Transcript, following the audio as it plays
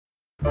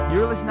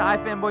You're listening to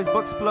iFanboy's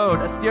Booksplode,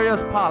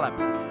 Asterios Polyp.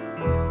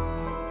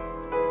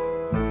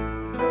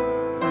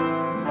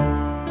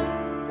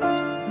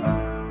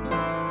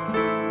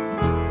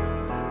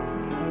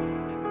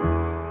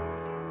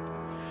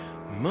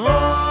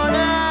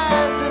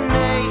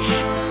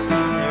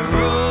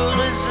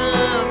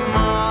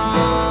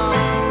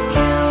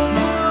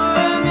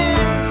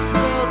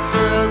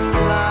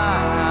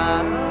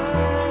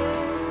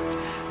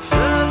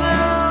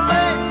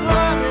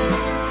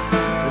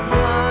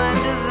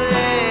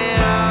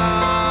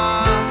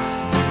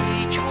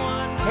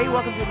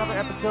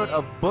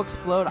 Of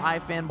Booksplode,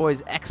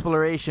 iFanboy's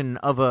exploration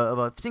of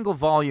a single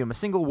volume, a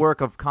single work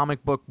of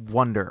comic book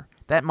wonder.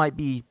 That might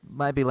be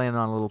landing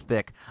on a little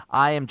thick.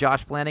 I am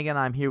Josh Flanagan.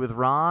 I'm here with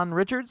Ron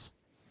Richards.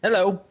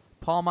 Hello.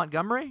 Paul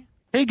Montgomery.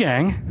 Hey,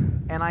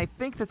 gang. And I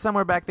think that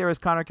somewhere back there is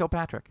Conor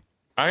Kilpatrick.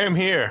 I am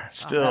here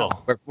still.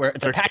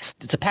 It's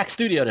a packed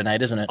studio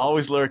tonight, isn't it?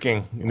 Always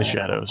lurking in the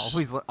shadows.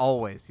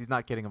 Always. He's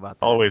not kidding about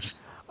that.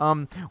 Always.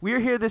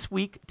 We're here this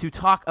week to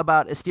talk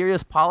about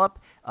Asterios Polyp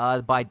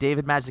by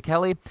David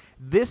Mazzucchelli.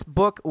 This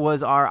book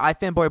was our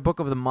iFanboy Book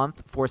of the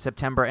Month for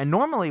September. And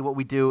normally what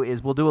we do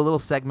is we'll do a little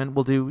segment.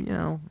 We'll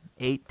do,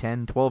 8,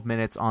 10, 12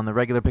 minutes on the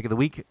regular Pick of the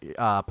Week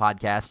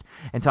podcast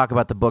and talk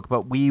about the book.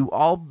 But we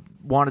all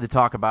wanted to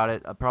talk about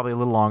it probably a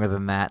little longer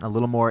than that and a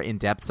little more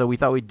in-depth. So we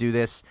thought we'd do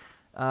this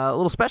a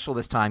little special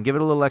this time, give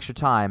it a little extra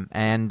time.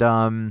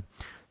 And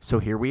so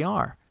here we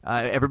are.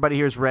 Everybody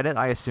here's read it,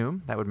 I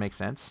assume. That would make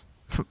sense.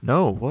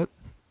 No, what?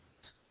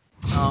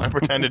 I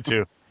pretended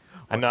to.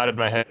 I nodded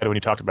my head when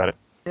you talked about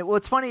it.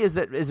 What's funny is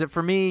that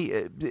for me,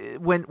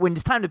 when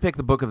it's time to pick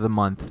the book of the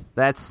month,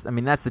 that's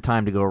the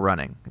time to go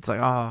running. It's like,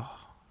 oh,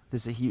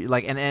 this is a huge,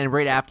 like, and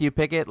right after you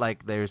pick it,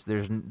 like,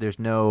 there's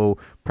no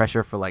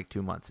pressure for like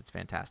 2 months. It's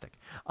fantastic.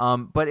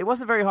 But it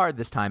wasn't very hard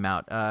this time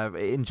out.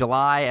 In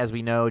July, as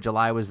we know,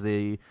 July was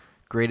the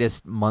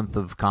greatest month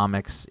of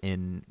comics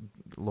in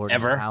Lord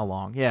knows how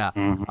long. Yeah.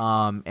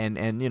 Mm-hmm.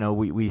 And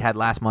we had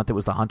last month, it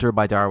was The Hunter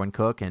by Darwin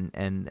Cook, and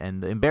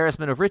The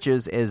Embarrassment of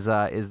Riches is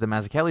the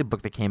Mazzucchelli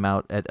book that came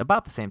out at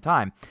about the same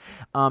time.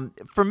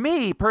 For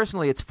me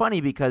personally, it's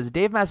funny because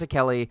Dave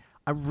Mazzucchelli,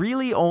 I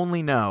really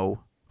only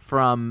know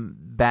from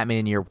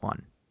Batman Year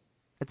One.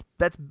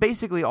 That's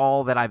basically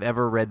all that I've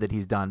ever read that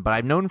he's done. But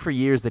I've known for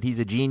years that he's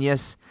a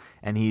genius,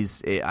 and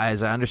he's,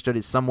 as I understood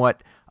it,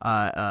 somewhat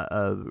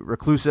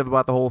reclusive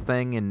about the whole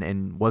thing,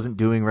 and wasn't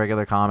doing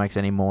regular comics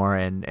anymore.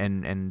 And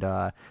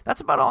that's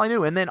about all I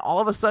knew. And then all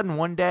of a sudden,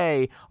 one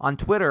day on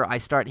Twitter, I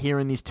start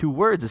hearing these two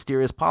words,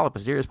 Asterios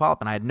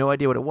Polyp, and I had no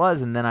idea what it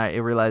was. And then I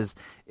realized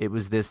it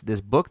was this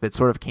book that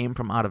sort of came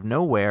from out of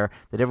nowhere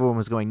that everyone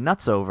was going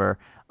nuts over.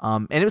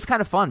 And it was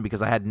kind of fun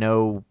because I had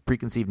no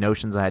preconceived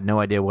notions. I had no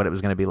idea what it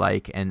was going to be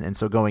like, and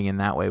so going in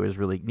that way was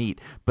really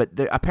neat. But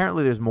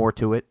apparently there's more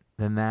to it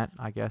than that,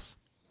 I guess.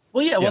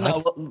 Well, yeah.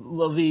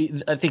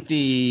 I think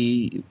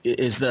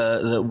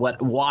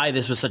why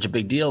this was such a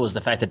big deal was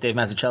the fact that Dave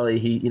Mazzucchelli,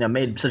 he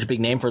made such a big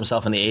name for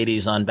himself in the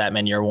 '80s on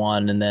Batman Year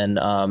One, and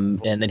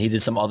then he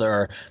did some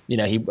other,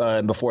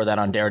 before that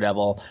on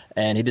Daredevil,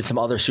 and he did some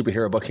other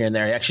superhero book here and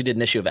there. He actually did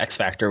an issue of X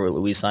Factor with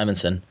Louise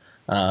Simonson.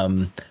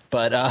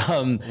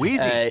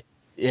 Wheezy.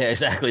 Yeah,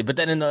 exactly. But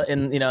then in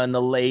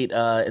the late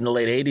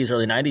 '80s,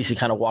 early '90s, he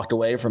kind of walked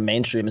away from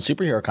mainstream and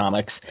superhero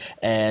comics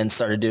and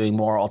started doing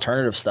more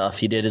alternative stuff.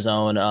 He did his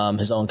own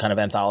kind of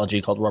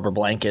anthology called Rubber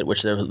Blanket,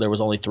 which there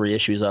was only 3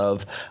 issues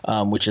of,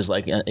 which is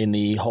like in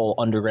the whole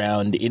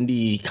underground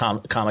indie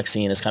comic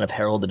scene is kind of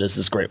heralded as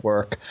this great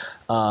work.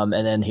 And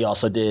then he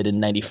also did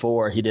in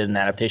 '94, he did an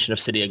adaptation of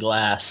City of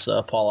Glass,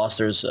 Paul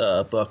Auster's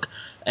book,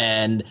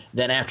 and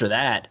then after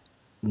that,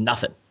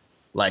 nothing.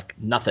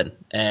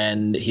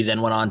 And he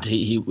then went on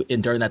to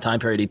during that time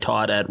period he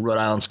taught at Rhode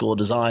Island School of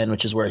Design,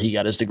 which is where he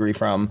got his degree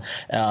from,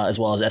 as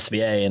well as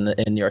SVA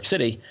in New York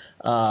City.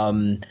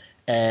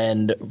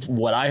 And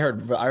what I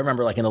heard, I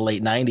remember like in the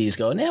late '90s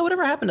going, yeah,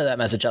 whatever happened to that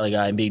Mazzucchelli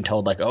guy, and being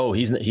told like, oh,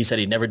 he said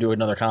he'd never do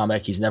another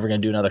comic, he's never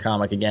going to do another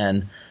comic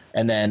again.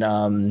 And then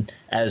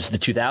as the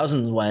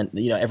 2000s went,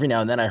 every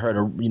now and then I heard,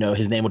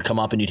 his name would come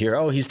up and you'd hear,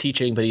 oh, he's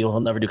teaching, but he'll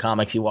never do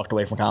comics. He walked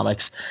away from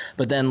comics.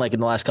 But then like in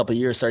the last couple of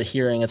years, started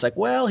hearing it's like,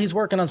 well, he's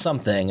working on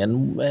something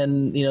and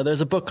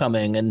there's a book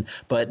coming,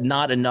 but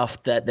not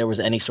enough that there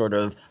was any sort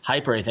of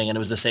hype or anything. And it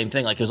was the same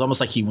thing. Like it was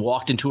almost like he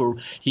walked into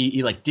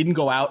he like didn't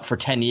go out for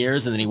 10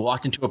 years and then he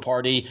walked into a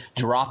party,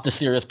 dropped the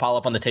Asterios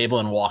Polyp on the table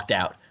and walked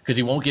out because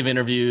he won't give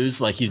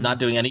interviews. Like he's not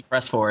doing any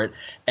press for it.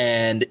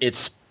 And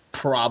it's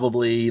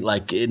probably,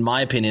 like, in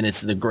my opinion, it's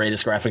the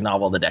greatest graphic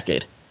novel of the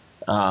decade.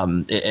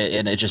 And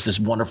it's just this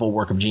wonderful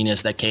work of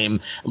genius that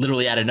came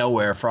literally out of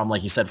nowhere from,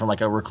 like you said, from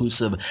like a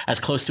reclusive, as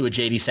close to a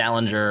J.D.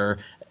 Salinger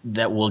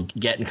that we'll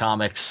get in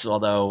comics,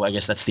 although I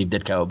guess that's Steve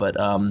Ditko. But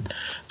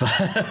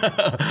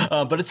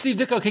it's Steve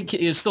Ditko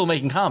is still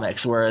making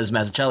comics, whereas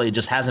Mazzucchelli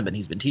just hasn't been.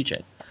 He's been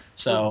teaching.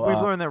 So we've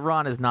learned that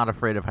Ron is not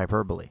afraid of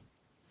hyperbole.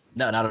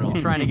 No, not at all.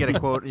 You're trying to get a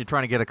quote. You're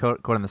trying to get a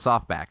quote in the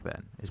softback.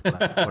 Then is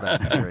what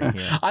I'm hearing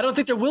here. I don't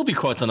think there will be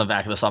quotes on the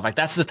back of the softback.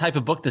 That's the type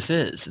of book this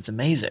is. It's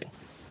amazing.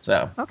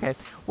 So okay.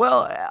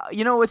 Well,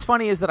 what's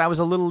funny is that I was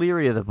a little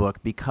leery of the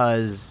book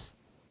because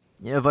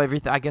of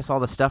everything. I guess all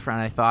the stuff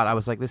around it, I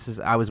was like,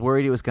 I was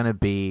worried it was going to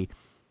be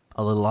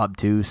a little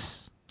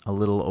obtuse, a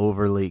little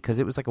overly, because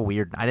it was like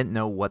I didn't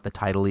know what the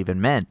title even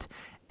meant,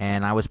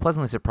 and I was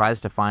pleasantly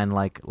surprised to find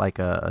like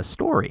a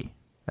story,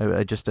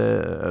 just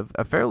a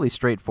fairly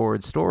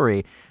straightforward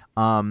story.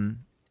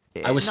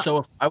 I was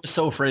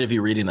so afraid of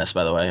you reading this,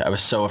 by the way. I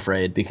was so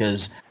afraid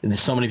because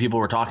so many people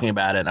were talking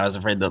about it, and I was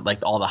afraid that like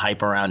all the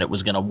hype around it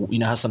was gonna,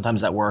 how sometimes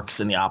that works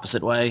in the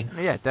opposite way.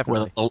 Yeah,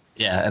 definitely.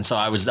 And so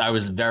I was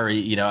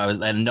very,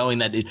 and knowing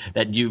that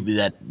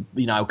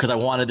because I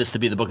wanted this to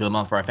be the book of the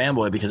month for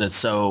iFanboy because it's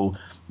so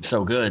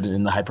good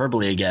in the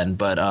hyperbole again.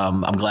 But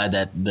I'm glad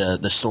that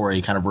the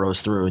story kind of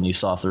rose through and you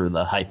saw through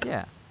the hype.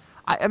 Yeah,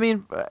 I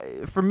mean,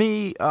 for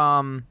me,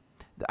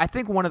 I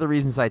think one of the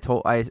reasons I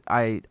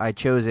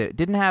chose it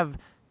didn't have,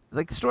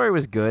 like, the story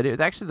was good.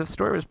 The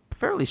story was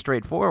fairly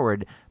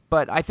straightforward.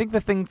 But I think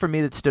the thing for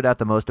me that stood out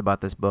the most about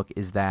this book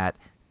is that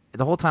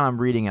the whole time I'm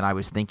reading it, I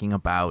was thinking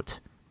about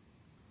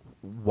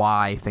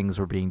why things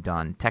were being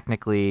done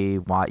technically,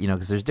 why,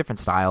 because there's different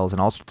styles and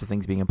all sorts of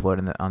things being employed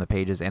on the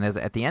pages. And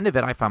at the end of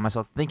it, I found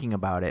myself thinking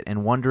about it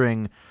and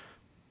wondering,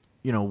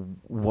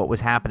 what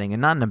was happening,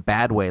 and not in a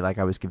bad way, like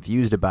I was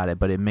confused about it,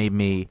 but it made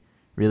me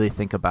really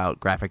think about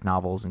graphic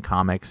novels and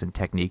comics and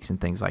techniques and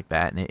things like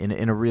that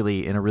in a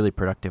really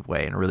productive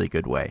way, in a really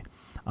good way.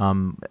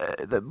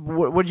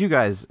 What did you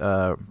guys,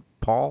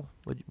 Paul?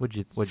 What'd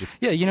you?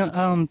 Yeah,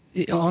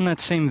 on that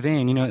same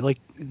vein,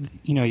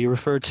 you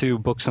refer to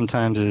books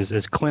sometimes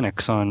as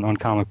clinics on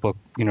comic book,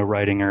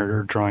 writing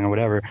or drawing or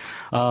whatever.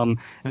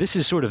 This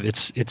is sort of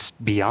it's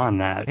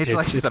beyond that. It's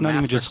like it's a not master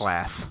even just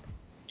class.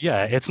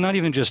 Yeah, it's not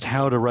even just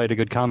how to write a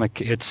good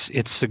comic. It's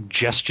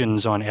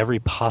suggestions on every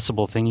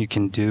possible thing you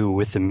can do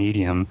with the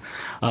medium.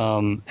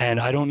 And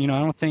I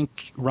don't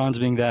think Ron's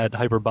being that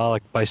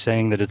hyperbolic by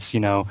saying that it's,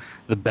 the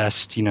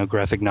best,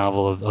 graphic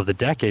novel of the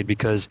decade,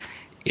 because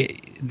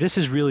this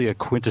is really a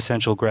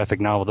quintessential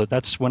graphic novel.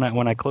 That's when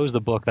I closed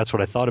the book, that's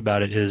what I thought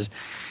about it is,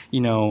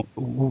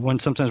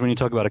 sometimes when you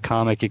talk about a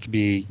comic, it could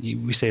be,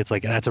 we say it's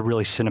like, that's a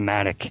really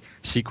cinematic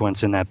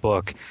sequence in that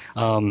book.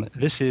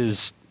 This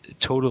is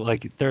total,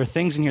 like, there are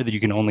things in here that you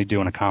can only do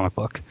in a comic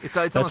book. It's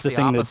almost the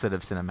opposite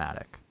of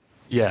cinematic.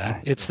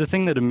 Yeah, it's the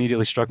thing that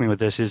immediately struck me with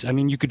this is, I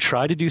mean, you could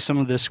try to do some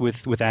of this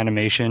with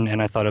animation,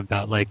 and I thought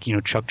about, like,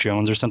 Chuck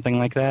Jones or something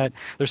like that.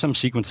 There's some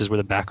sequences where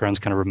the backgrounds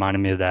kind of reminded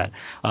me of that,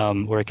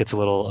 where it gets a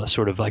little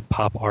sort of like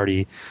pop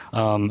arty.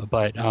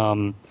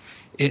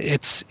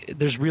 There's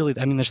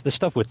the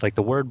stuff with like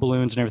the word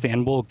balloons and everything,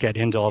 and we'll get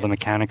into all the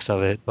mechanics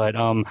of it. But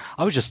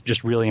I was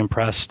just really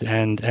impressed,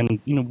 and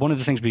one of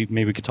the things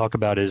we could talk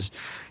about is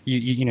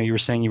you were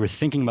saying you were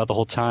thinking about the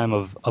whole time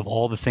of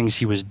all the things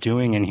he was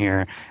doing in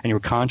here, and you were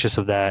conscious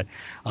of that.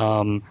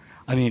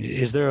 I mean,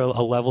 is there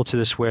a level to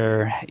this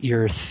where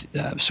you're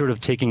sort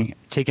of taken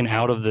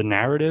out of the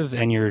narrative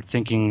and you're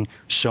thinking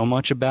so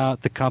much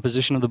about the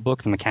composition of the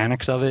book, the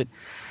mechanics of it,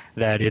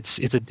 that it's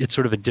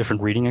sort of a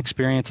different reading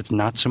experience? It's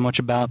not so much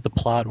about the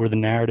plot or the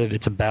narrative.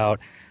 It's about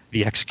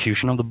the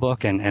execution of the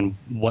book and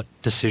what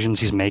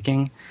decisions he's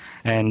making.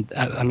 And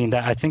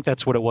I think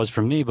that's what it was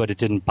for me, but it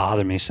didn't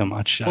bother me so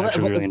much. I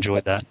actually really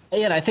enjoyed that.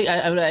 Yeah,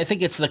 and I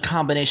think it's the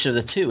combination of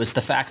the two. It's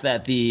the fact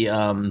that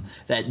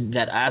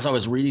that as I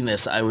was reading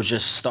this, I was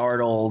just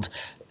startled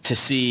to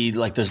see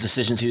like those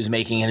decisions he was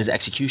making and his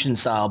execution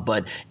style,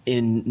 but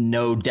in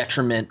no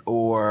detriment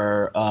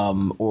or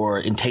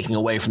in taking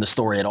away from the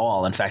story at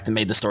all. In fact, it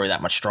made the story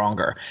that much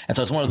stronger. And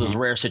so it's one of those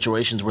rare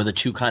situations where the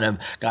two kind of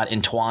got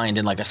entwined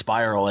in like a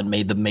spiral and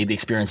made the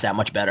experience that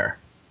much better.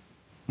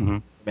 Mm-hmm.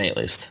 For me, at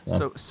least.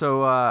 Yeah.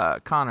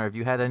 So Connor, have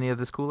you had any of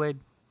this Kool-Aid?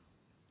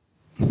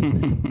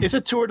 It's a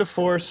tour de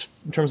force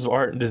in terms of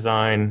art and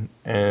design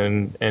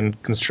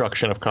and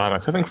construction of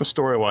comics. I think for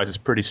story-wise, it's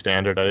pretty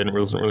standard.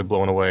 Wasn't really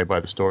blown away by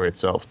the story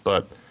itself,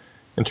 but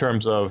in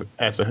terms of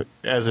as a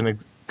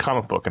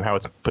comic book and how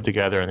it's put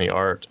together and the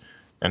art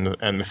and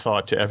the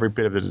thought to every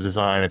bit of the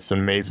design, it's an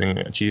amazing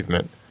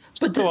achievement.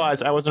 But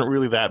otherwise, I wasn't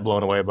really that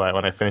blown away by it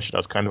when I finished it. I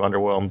was kind of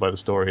underwhelmed by the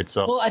story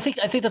itself. Well, I think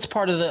that's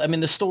part of the. I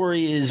mean, the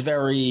story is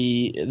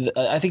very.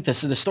 I think the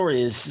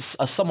story is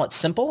somewhat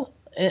simple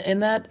in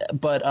that,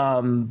 but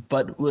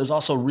was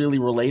also really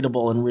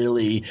relatable and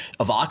really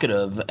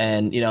evocative,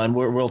 and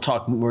we're going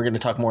to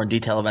talk more in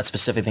detail about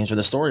specific things for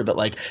the story, but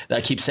like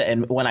I keep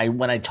saying, when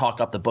I talk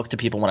up the book to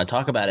people, when I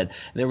talk about it,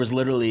 there was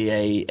literally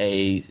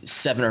a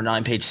 7 or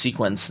 9 page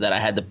sequence that I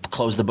had to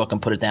close the book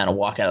and put it down and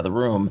walk out of the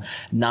room,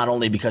 not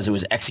only because it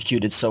was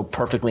executed so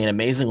perfectly and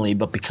amazingly,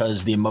 but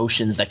because the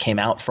emotions that came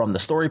out from the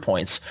story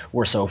points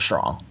were so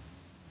strong,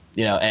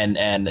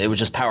 and it was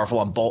just powerful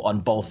on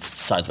both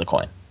sides of the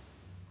coin.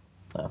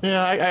 So.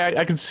 Yeah,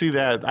 I can see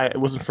that. It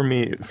wasn't for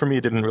me. For me,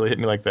 it didn't really hit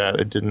me like that.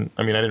 It didn't.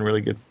 I mean, I didn't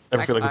really feel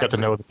like we got to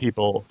know the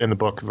people in the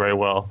book very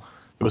well.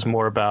 It was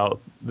more about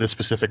this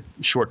specific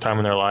short time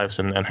in their lives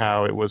and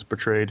how it was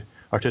portrayed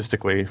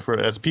artistically.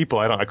 As people,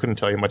 I couldn't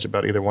tell you much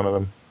about either one of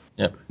them.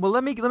 Yep. Well,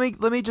 let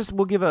me just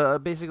we'll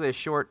give basically a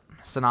short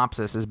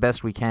synopsis as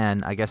best we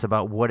can, I guess,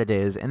 about what it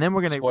is, and then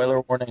we're gonna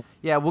spoiler warning.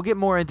 Yeah, we'll get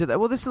more into that.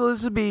 Well, this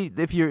will be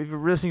if you're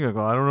listening, you're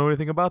like, I don't know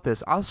anything about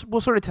this.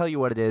 We'll sort of tell you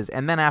what it is,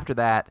 and then after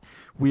that,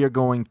 we are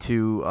going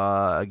to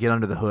get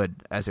under the hood,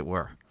 as it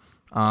were.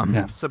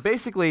 So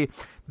basically,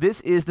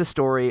 this is the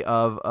story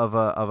of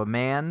a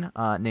man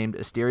named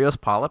Asterios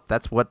Polyp.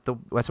 That's what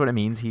it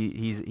means.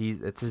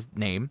 It's his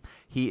name.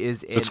 He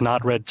is. So it's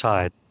not Red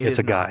Tide. It's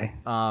a guy.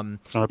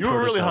 It's not you were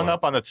really hung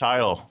up on the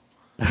title.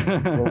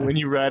 When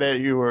you read it,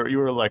 you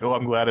were like, "Oh,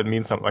 I'm glad it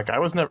means something." Like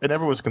it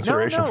never was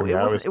consideration for me.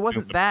 It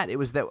wasn't that. It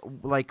was that,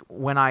 like,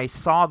 when I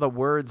saw the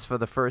words for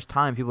the first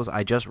time, people said,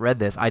 "I just read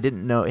this." I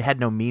didn't know it had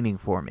no meaning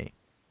for me.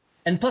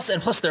 And plus,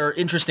 they're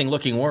interesting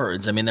looking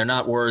words. I mean, they're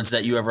not words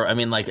that you ever. I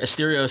mean, like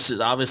Asterios is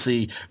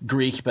obviously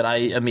Greek, but I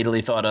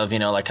immediately thought of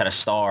like kind of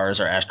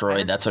stars or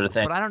asteroid, that sort of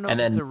thing. But I don't know if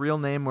it's a real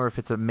name or if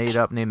it's a made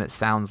up name that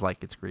sounds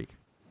like it's Greek.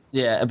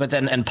 Yeah, but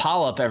then and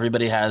polyp,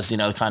 everybody has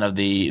kind of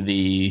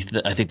the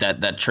I think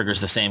that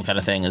triggers the same kind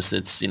of thing as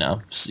it's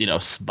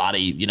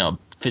body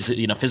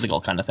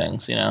physical kind of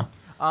things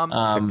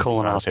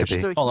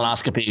colonoscopy.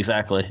 Colonoscopy,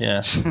 exactly.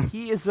 Yeah.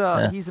 He's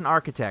an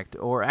architect,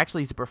 or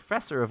actually he's a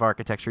professor of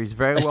architecture. He's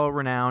very well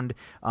renowned.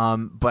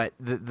 But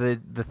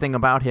the thing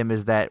about him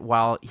is that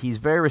while he's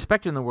very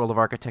respected in the world of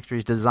architecture,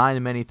 he's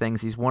designed many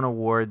things. He's won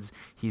awards.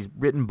 He's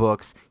written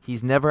books.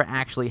 He's never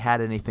actually had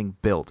anything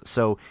built.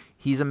 So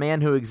he's a man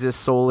who exists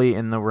solely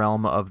in the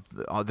realm of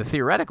the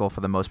theoretical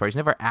for the most part. He's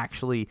never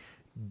actually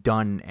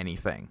done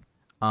anything.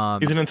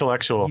 He's an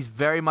intellectual. He's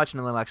very much an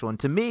intellectual, and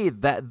to me,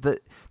 that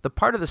the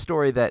part of the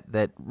story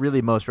that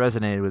really most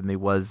resonated with me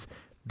was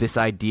this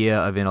idea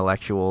of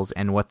intellectuals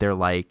and what they're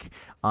like.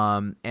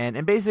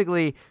 And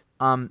basically,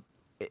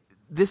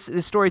 this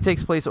story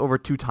takes place over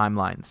two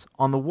timelines.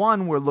 On the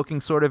one, we're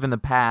looking sort of in the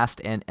past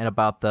and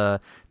about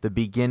the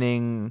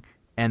beginning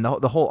and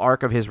the whole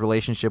arc of his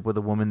relationship with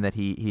a woman that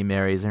he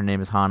marries. Her name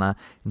is Hannah,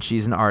 and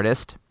she's an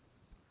artist.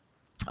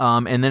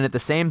 And then at the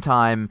same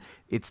time,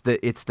 it's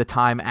the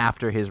time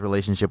after his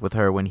relationship with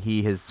her when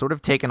he has sort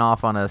of taken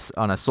off on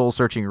a soul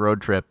searching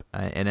road trip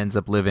and ends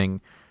up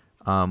living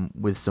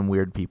with some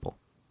weird people.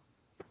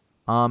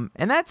 And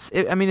that's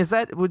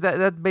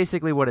that's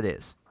basically what it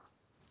is.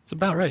 It's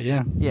about right,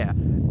 yeah. Yeah,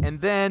 and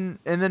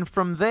then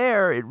from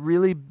there, it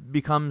really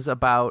becomes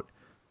about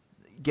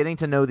getting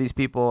to know these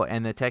people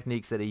and the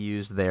techniques that he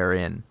used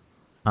therein.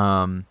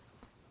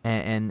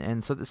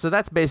 And so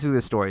that's basically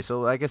the story.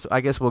 So I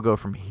guess we'll go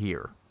from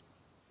here.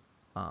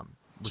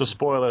 So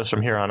spoilers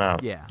from here on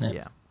out. Yeah.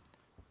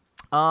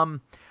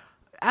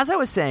 As I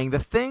was saying, the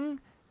thing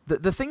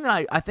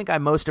that I think I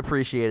most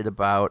appreciated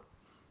about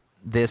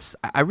this,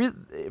 I really,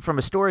 from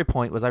a story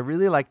point, was I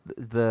really liked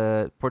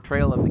the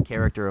portrayal of the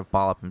character of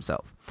Polyp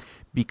himself,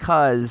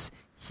 because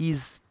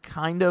he's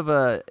kind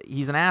of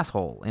he's an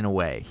asshole in a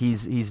way.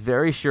 He's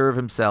very sure of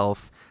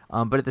himself.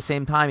 But at the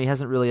same time, he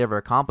hasn't really ever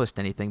accomplished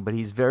anything, but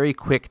he's very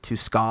quick to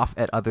scoff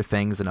at other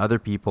things and other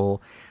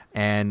people,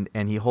 and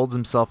he holds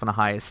himself in a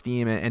high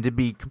esteem. And to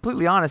be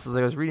completely honest, as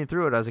I was reading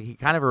through it, I was like, he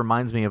kind of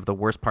reminds me of the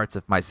worst parts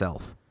of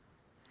myself.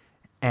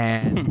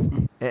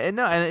 And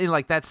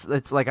like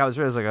it's like I was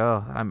like,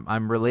 oh,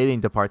 I'm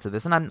relating to parts of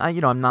this, and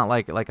I'm not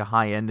like a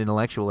high-end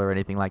intellectual or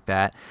anything like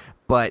that,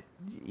 but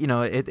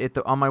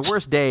on my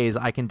worst days,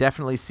 I can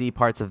definitely see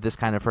parts of this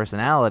kind of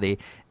personality,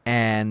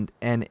 and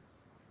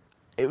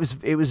it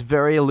was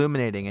very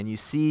illuminating, and you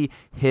see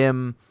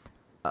him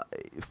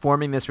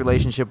forming this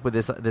relationship with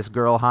this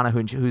girl Hannah,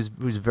 who's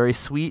very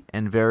sweet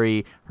and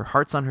her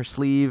heart's on her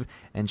sleeve,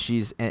 and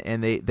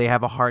they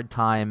have a hard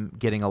time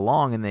getting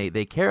along, and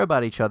they care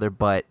about each other,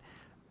 but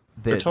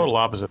they're total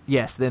opposites.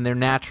 Yes, then their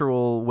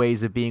natural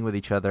ways of being with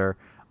each other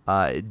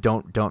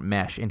don't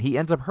mesh, and he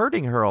ends up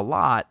hurting her a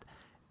lot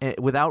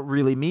without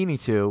really meaning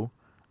to.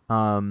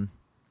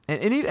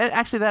 And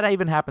actually, that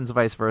even happens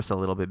vice versa a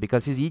little bit,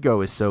 because his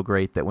ego is so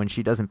great that when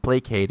she doesn't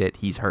placate it,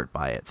 he's hurt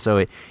by it. So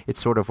it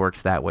sort of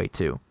works that way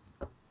too.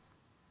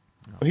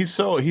 He's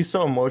so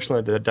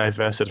emotionally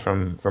divested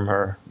from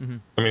her. Mm-hmm.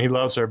 I mean, he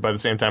loves her, but at the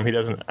same time, he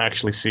doesn't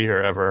actually see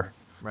her ever.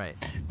 Right.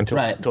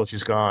 Until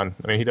she's gone.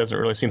 I mean, he doesn't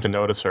really seem to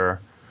notice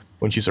her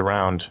when she's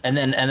around. And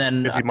then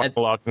is he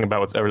monologuing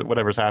about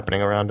whatever's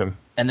happening around him?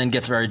 And then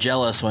gets very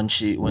jealous when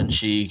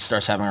she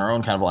starts having her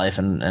own kind of life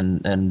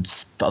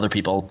and other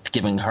people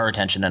giving her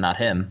attention and not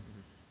him.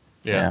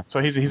 Yeah. So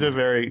he's a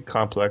very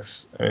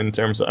complex in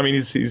terms of, I mean,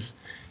 he's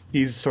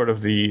sort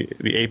of the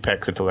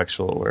apex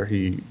intellectual, where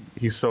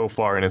he's so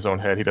far in his own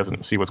head he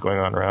doesn't see what's going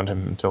on around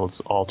him until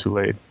it's all too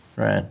late.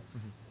 Right.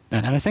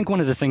 And I think one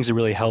of the things that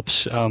really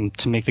helps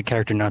to make the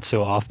character not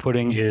so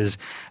off-putting is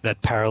that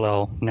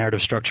parallel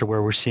narrative structure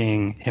where we're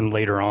seeing him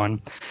later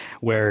on,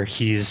 where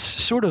he's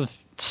sort of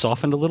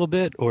softened a little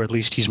bit, or at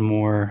least he's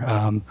more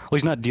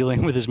he's not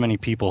dealing with as many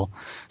people,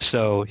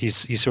 so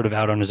he's sort of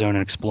out on his own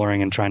and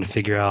exploring and trying to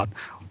figure out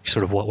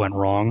sort of what went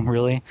wrong,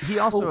 really. He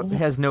also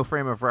has no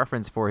frame of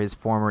reference for his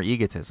former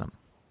egotism.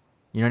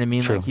 You know what I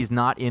mean? True. Like, he's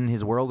not in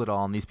his world at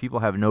all, and these people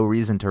have no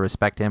reason to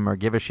respect him or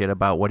give a shit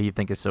about what he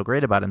thinks is so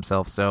great about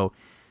himself, so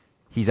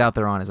he's out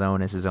there on his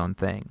own as his own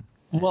thing.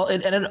 Well,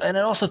 and it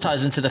also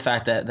ties into the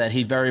fact that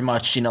he very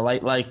much,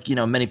 like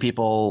many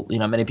people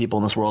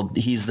in this world,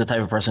 he's the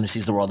type of person who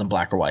sees the world in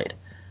black or white.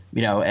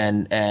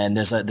 And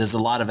there's a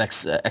lot of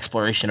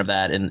exploration of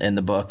that in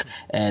the book,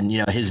 and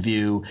his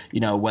view,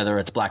 whether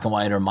it's black and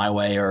white or my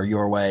way or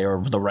your way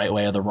or the right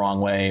way or the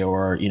wrong way,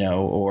 or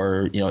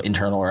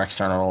internal or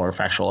external or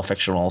factual or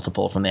fictional, to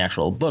pull from the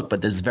actual book.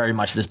 But there's very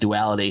much this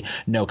duality,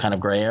 no kind of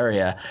gray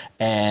area,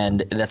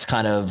 and that's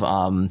kind of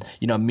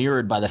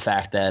mirrored by the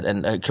fact that,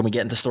 and can we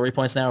get into story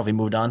points now? Have we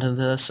moved on to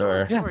this,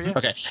 or yeah.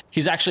 Okay,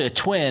 he's actually a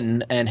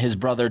twin, and his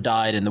brother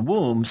died in the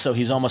womb, so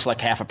he's almost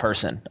like half a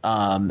person,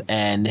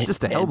 and It's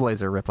just a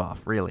Hellblazer ripoff,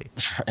 really.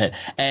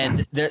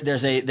 And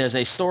there's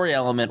a story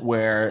element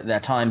where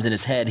at times in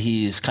his head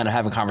he's kind of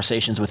having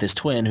conversations with his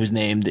twin, who's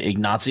named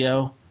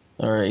Ignazio,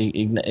 or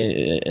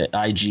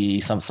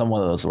IG, some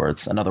one of those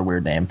words, another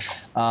weird name,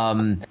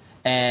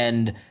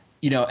 and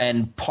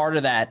part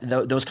of that,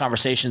 those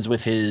conversations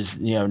with his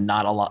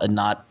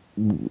not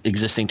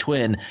existing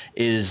twin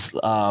is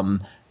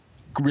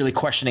really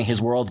questioning his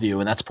worldview,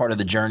 and that's part of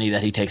the journey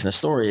that he takes in the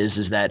story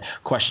is that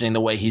questioning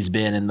the way he's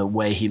been and the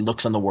way he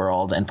looks on the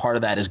world, and part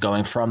of that is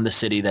going from the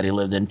city that he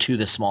lived in to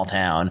this small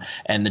town,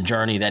 and the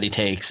journey that he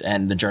takes,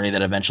 and the journey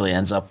that eventually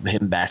ends up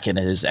him back in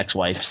his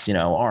ex-wife's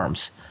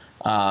arms.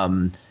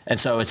 And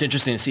so it's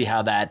interesting to see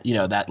how that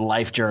that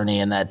life journey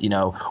and that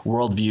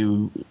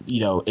worldview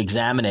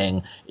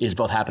examining is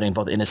both happening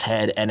both in his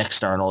head and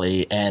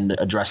externally, and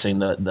addressing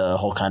the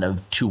whole kind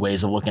of two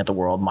ways of looking at the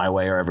world, my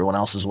way or everyone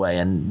else's way,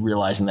 and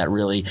realizing that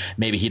really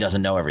maybe he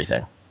doesn't know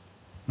everything.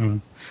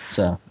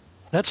 So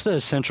that's the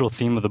central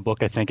theme of the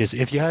book, I think, is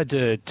if you had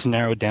to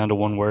narrow it down to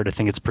one word, I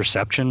think it's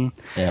perception.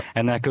 Yep.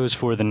 And that goes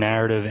for the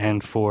narrative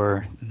and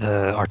for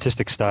the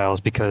artistic styles,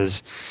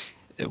 because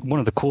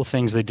one of the cool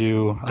things they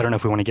do, I don't know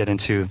if we want to get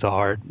into the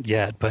art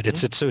yet, but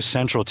it's so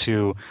central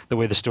to the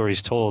way the story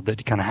is told that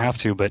you kind of have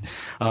to. But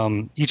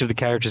each of the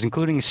characters,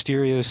 including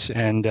Asterios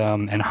and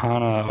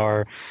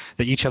Hana,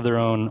 they each have their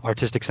own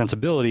artistic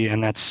sensibility,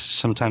 and that's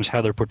sometimes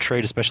how they're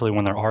portrayed, especially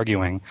when they're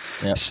arguing.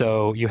 Yep.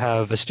 So you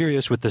have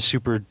Asterios with the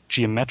super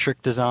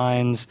geometric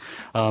designs,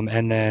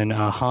 and then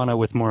Hana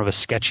with more of a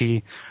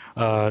sketchy,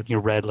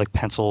 red like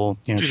pencil,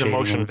 shading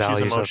and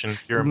values.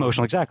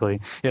 Emotional, exactly.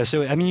 Yeah.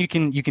 So I mean, you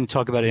can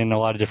talk about it in a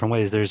lot of different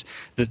ways. There's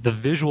the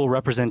visual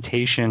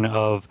representation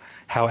of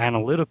how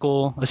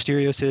analytical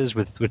Asterios is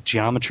with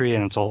geometry,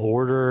 and it's all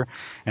order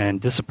and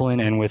discipline,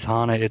 and with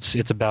Hana,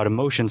 it's about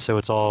emotion, so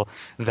it's all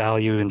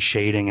value and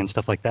shading and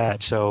stuff like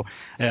that. So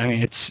I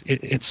mean,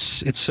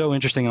 it's so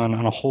interesting on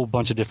a whole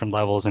bunch of different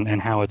levels,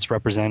 and how it's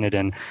represented.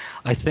 And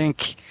I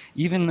think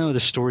even though the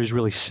story is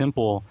really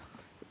simple,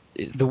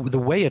 the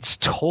way it's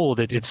told,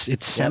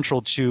 it's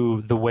central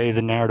to the way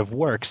the narrative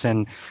works,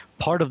 and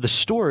part of the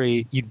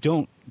story you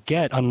don't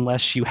get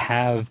unless you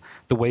have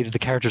the way that the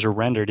characters are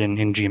rendered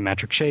in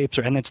geometric shapes,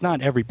 and it's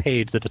not every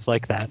page that it's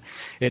like that.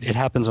 It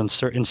happens in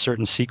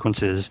certain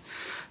sequences,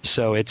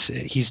 so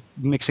he's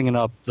mixing it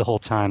up the whole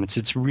time.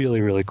 It's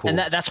really, really cool. And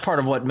that's part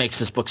of what makes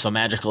this book so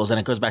magical, and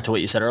it goes back to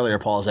what you said earlier,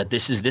 Paul, is that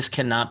this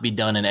cannot be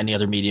done in any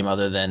other medium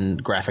other than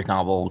graphic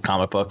novel,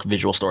 comic book,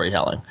 visual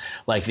storytelling.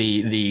 Like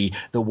the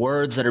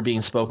words that are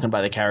being spoken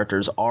by the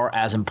characters are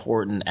as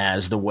important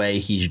as the way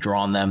he's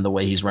drawn them, the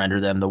way he's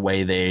rendered them, the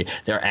way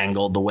they're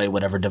angled, the way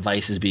whatever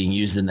device is being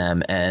used in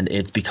them, and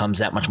it becomes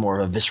that much more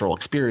of a visceral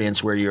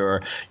experience where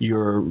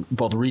you're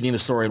both reading the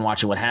story and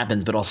watching what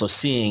happens, but also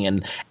seeing,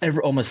 and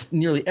almost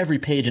nearly every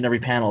page and every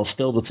panel is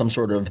filled with some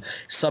sort of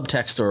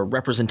subtext or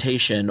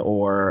representation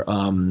or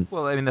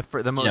well, I mean,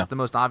 the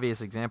most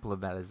obvious example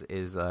of that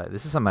is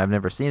this is something I've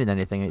never seen in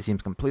anything, and it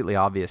seems completely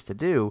obvious to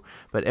do,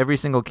 but every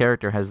single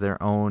character has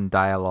their own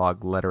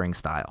dialogue lettering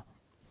style.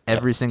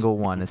 Every single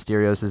one.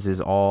 Asterios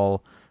is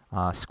all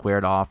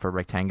squared off or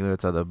rectangular,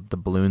 so the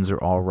balloons are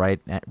all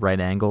right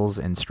angles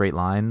and straight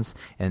lines,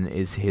 and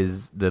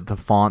is the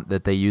font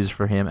that they use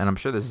for him, and I'm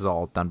sure this is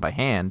all done by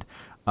hand,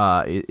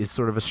 is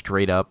sort of a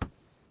straight up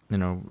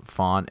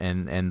font,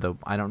 and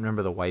I don't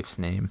remember the wife's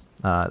name,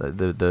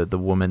 the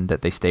woman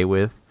that they stay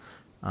with,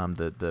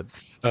 the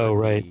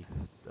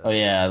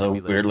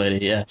weird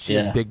lady, yeah, she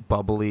has big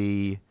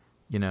bubbly,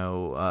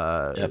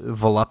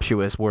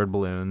 voluptuous word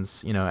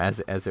balloons,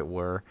 as it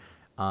were.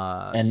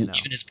 And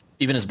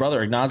even his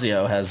brother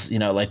Ignazio has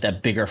like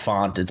that bigger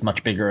font. It's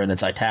much bigger and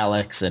it's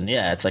italics, and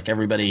it's like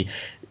everybody.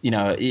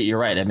 You're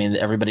right. I mean,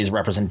 everybo's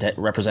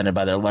represented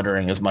by their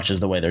lettering as much as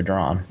the way they're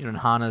drawn. In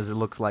Hana's, it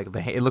looks like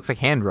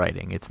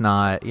handwriting. It's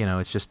not.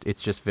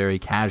 It's just very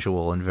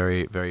casual and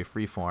very, very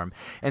freeform.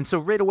 And so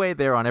right away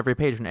there on every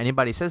page, when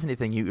anybody says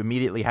anything, you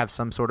immediately have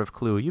some sort of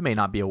clue. You may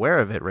not be aware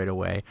of it right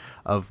away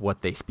of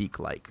what they speak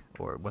like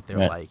or what they're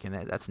like, and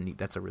that's neat.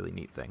 That's a really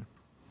neat thing.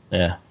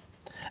 Yeah.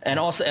 And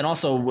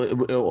also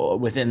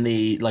within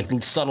the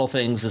subtle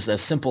things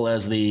as simple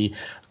as the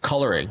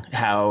coloring,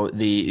 how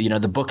the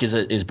book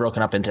is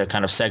broken up into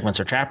kind of segments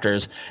or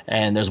chapters,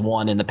 and there's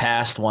one in the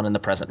past, one in the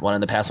present, one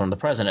in the past, one in the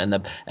present, and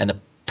the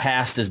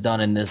past is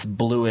done in this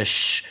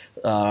bluish,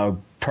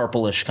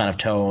 purplish kind of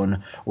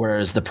tone,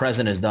 whereas the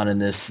present is done in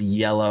this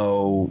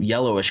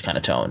yellowish kind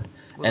of tone,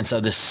 and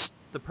so this.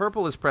 The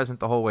purple is present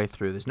the whole way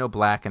through. There's no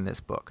black in this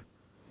book.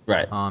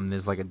 Right.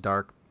 There's like a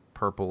dark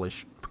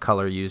purplish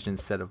color used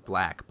instead of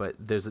black, but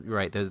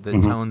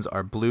the tones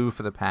are blue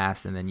for the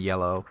past and then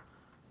yellow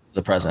for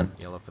the present.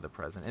 Yellow for the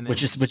present. And then,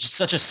 which is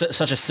such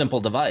a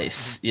simple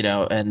device,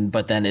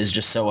 but then is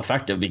just so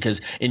effective because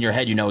in your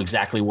head you know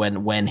exactly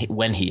when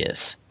he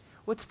is.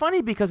 Well, it's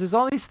funny because there's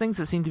all these things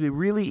that seem to be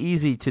really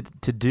easy to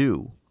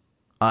do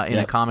in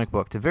a comic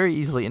book, to very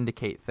easily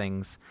indicate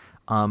things.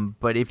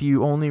 But if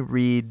you only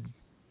read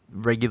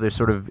regular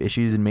sort of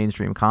issues in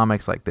mainstream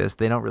comics like this,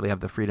 they don't really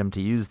have the freedom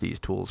to use these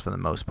tools for the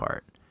most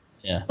part.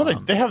 Yeah. Well,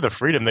 they have the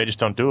freedom, they just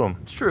don't do them.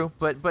 It's true,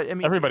 but I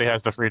mean, everybody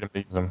has the freedom to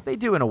use them. They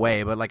do in a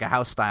way, but like a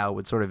house style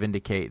would sort of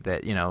indicate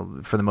that,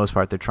 for the most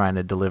part, they're trying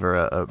to deliver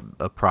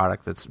a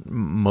product that's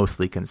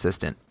mostly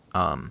consistent.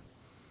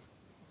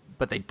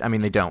 But they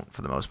don't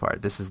for the most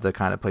part. This is the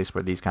kind of place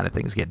where these kind of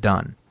things get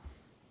done.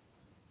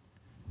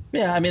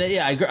 Yeah, I mean,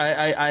 I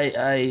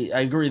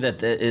agree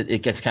that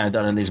it gets kind of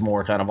done in these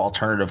more kind of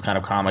alternative kind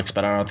of comics,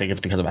 but I don't think it's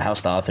because of a house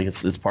style. I think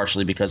it's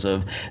partially because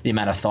of the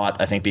amount of thought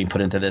I think being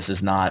put into this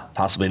is not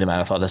possibly the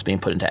amount of thought that's being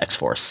put into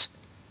X-Force.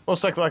 Well,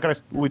 it's like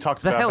we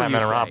talked about Batman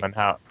and Robin,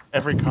 how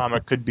every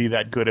comic could be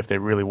that good if they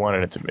really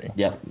wanted it to be.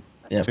 Yep.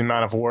 The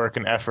amount of work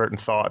and effort and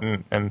thought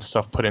and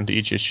stuff put into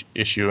each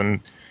issue, and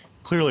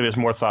clearly there's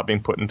more thought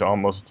being put into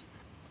almost,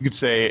 you could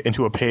say,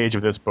 into a page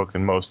of this book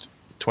than most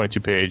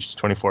 22-page,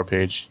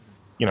 24-page.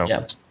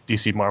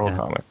 DC Marvel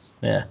comics.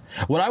 Yeah.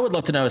 What I would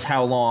love to know is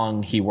how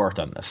long he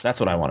worked on this. That's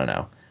what I want to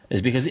know. Is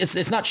because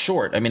it's not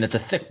short. I mean, it's a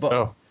thick book.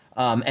 Oh.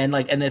 And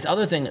the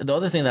other thing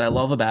that I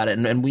love about it,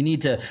 and we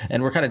need to,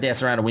 and we're kind of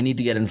dancing around, and we need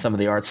to get in some of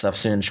the art stuff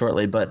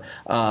shortly. But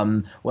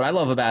what I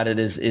love about it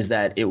is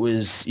that it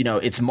was,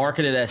 it's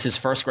marketed as his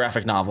first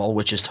graphic novel,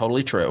 which is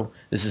totally true.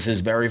 This is his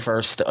very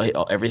first.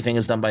 Everything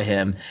is done by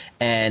him,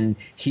 and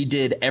he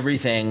did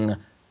everything.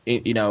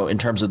 In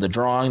terms of the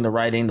drawing, the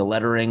writing, the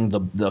lettering,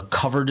 the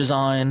cover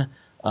design,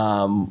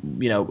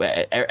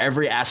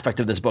 every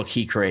aspect of this book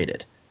he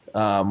created.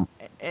 And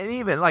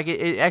even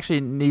it actually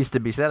needs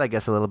to be said, I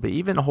guess, a little bit.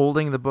 Even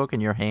holding the book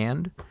in your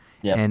hand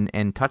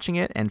and touching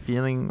it and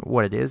feeling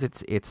what it is,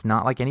 it's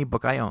not like any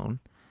book I own.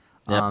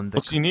 Yep.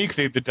 What's unique,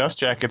 the dust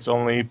jacket's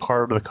only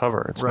part of the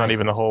cover. It's not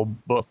even the whole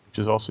book, which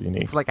is also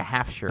unique. It's like a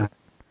half shirt.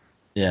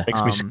 Yeah,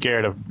 makes me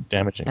scared of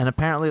damaging. And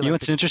apparently,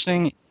 what's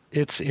interesting?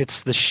 It's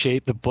the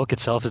shape. The book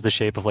itself is the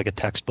shape of like a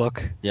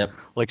textbook. Yep.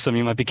 Like something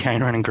you might be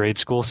carrying around in grade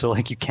school. So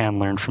like you can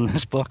learn from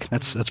this book.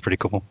 That's pretty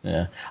cool.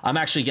 Yeah. I'm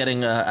actually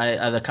getting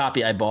the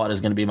copy I bought is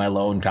going to be my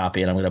loan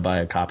copy, and I'm going to buy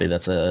a copy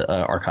that's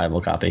a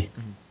archival copy.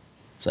 Mm-hmm.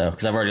 So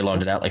because I've already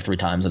loaned it out like 3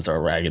 times, it's all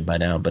ragged by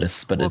now. But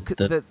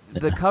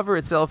the cover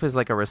itself is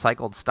like a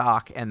recycled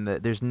stock, and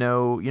there's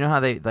no, how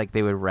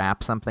they would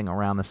wrap something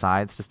around the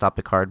sides to stop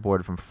the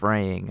cardboard from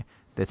fraying.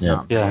 That's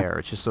not there.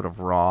 It's just sort of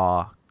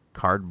raw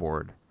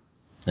cardboard.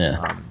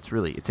 Yeah,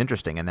 it's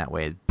interesting in that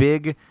way.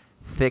 Big,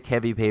 thick,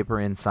 heavy paper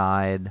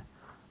inside,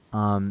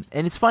 and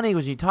it's funny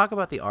because you talk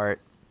about the art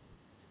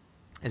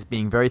as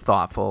being very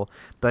thoughtful,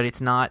 but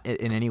it's not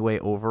in any way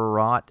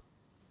overwrought.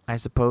 I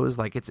suppose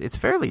it's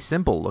fairly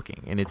simple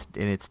looking in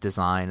its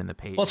design and the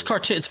page. Well,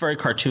 it's very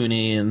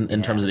cartoony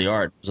in terms of the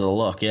art, of the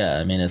look. Yeah,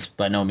 I mean, it's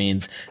by no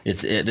means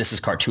this is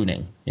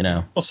cartooning.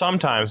 Well,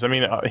 sometimes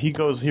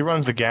he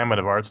runs the gamut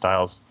of art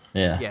styles.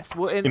 Yeah. Yes.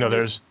 Well,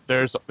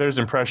 there's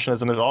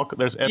impressionism.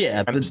 There's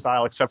every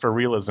style except for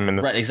realism in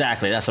the right.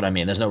 Exactly. That's what I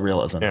mean. There's no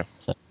realism. Yeah.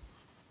 So.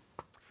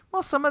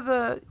 Well, some of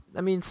the.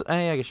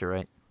 I guess you're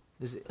right.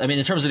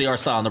 In terms of the art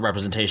style and the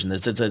representation,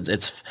 there's no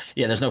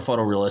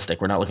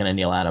photorealistic. We're not looking at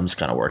Neil Adams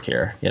kind of work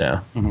here.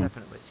 Mm-hmm.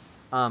 Definitely.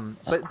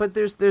 But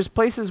there's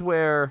places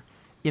where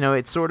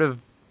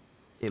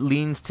it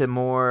leans to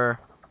more.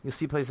 You'll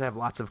see places that have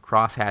lots of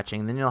cross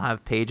hatching. Then you'll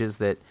have pages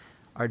that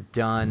are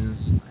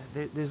done.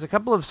 There's a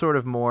couple of sort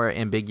of more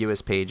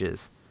ambiguous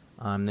pages.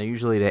 They're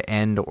usually to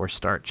end or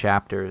start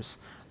chapters,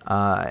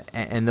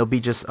 and there'll be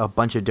just a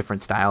bunch of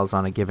different styles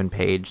on a given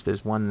page.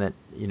 There's one that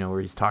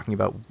where he's talking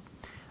about.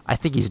 I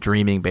think he's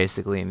dreaming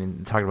basically,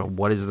 and talking about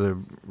what is the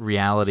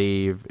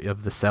reality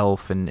of the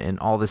self and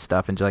all this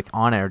stuff, and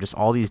on it are just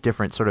all these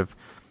different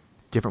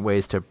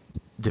ways to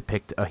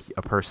depict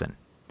a person.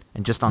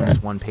 And just on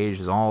this one page,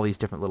 there's all these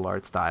different little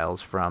art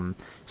styles, from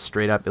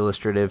straight up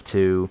illustrative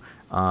to,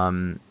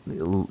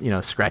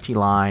 scratchy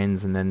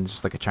lines, and then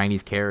just like a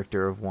Chinese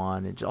character of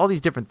one, and all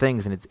these different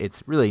things. And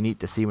it's really neat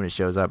to see when it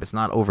shows up. It's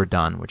not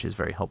overdone, which is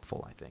very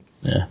helpful, I think.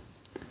 Yeah.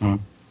 Mm.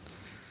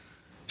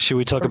 Should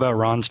we talk about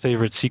Ron's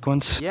favorite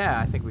sequence? Yeah,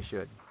 I think we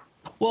should.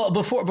 Well,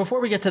 before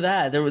we get to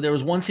that, there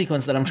was one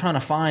sequence that I'm trying to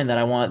find that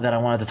I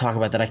wanted to talk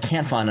about that I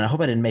can't find, and I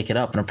hope I didn't make it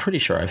up, and I'm pretty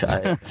sure I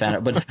found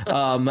it. But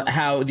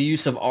how the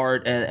use of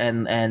art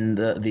and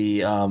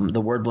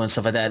the word balloon and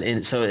stuff like that.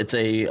 And so it's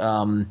a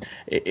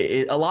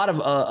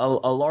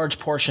large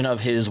portion of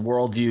his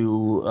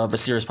worldview, of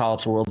Asterios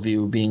Polyp's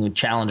worldview, being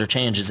challenged or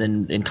changes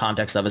in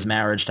context of his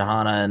marriage to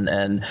Hannah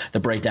and the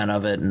breakdown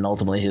of it, and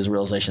ultimately his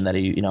realization that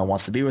he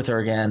wants to be with her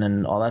again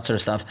and all that sort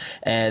of stuff.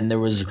 And there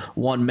was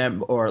one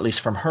or at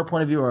least from her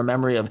point of view, view or a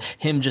memory of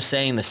him just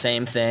saying the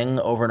same thing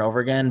over and over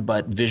again,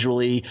 but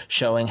visually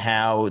showing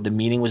how the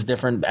meaning was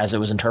different as it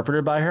was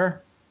interpreted by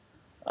her.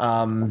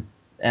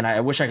 And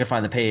I wish I could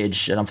find the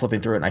page, and I'm flipping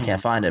through it and I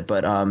can't find it.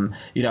 But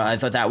I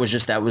thought that was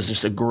just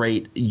a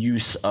great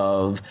use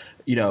of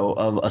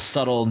of a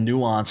subtle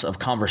nuance of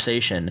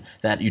conversation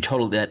that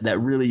that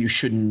really you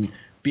shouldn't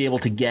be able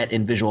to get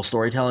in visual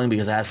storytelling,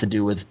 because it has to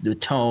do with the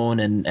tone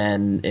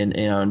and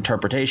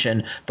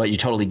interpretation, but you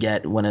totally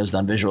get when it was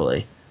done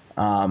visually.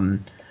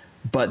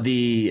 But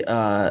the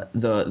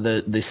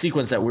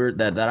sequence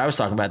that I was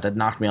talking about that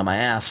knocked me on my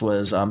ass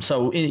was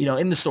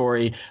in the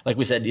story, like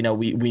we said,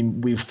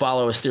 we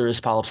follow Asterios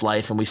Polyp's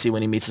life, and we see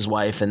when he meets his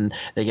wife and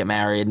they get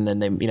married, and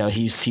then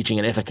he's teaching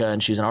in Ithaca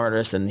and she's an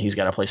artist, and he's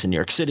got a place in New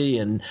York City,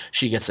 and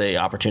she gets a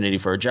opportunity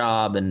for a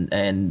job and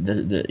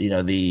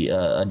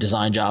the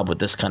design job with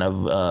this kind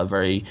of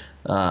very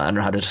I don't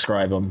know how to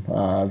describe him.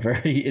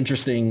 Very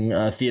interesting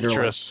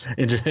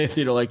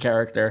theater-like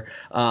character,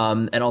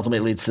 and ultimately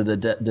leads to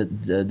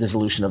the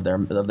dissolution of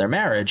their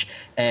marriage.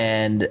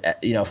 And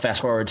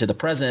fast forward to the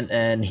present,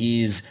 and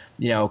he's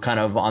kind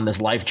of on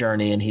this life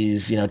journey, and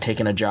he's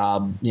taking a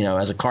job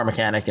as a car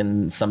mechanic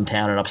in some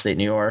town in upstate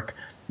New York,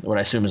 what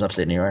I assume is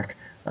upstate New York.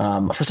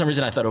 For some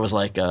reason, I thought it was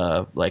like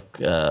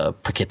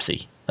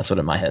Poughkeepsie. That's what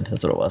in my head.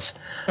 That's what it was.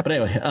 But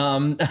anyway,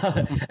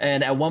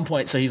 and at one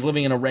point, so he's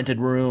living in a rented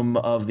room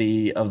of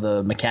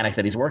the mechanic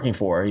that he's working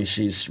for.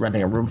 She's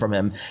renting a room from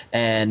him,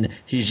 and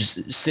he's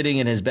just sitting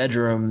in his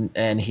bedroom,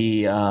 and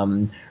he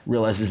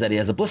realizes that he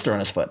has a blister on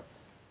his foot.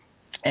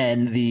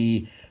 And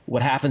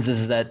what happens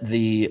is that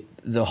the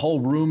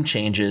whole room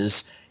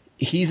changes.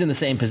 He's in the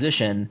same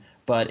position,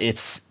 but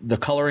it's the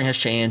coloring has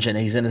changed, and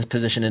he's in his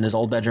position in his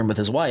old bedroom with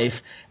his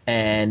wife,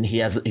 and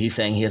he's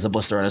saying he has a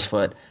blister on his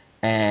foot.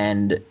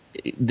 And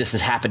this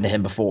has happened to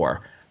him before,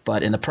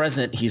 but in the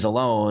present he's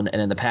alone,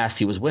 and in the past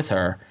he was with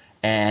her.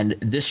 And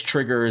this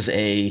triggers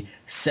a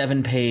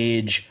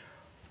 7-page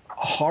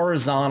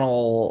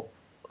horizontal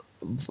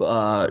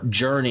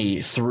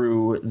journey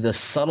through the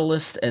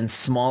subtlest and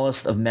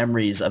smallest of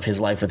memories of his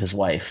life with his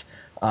wife.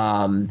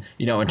 In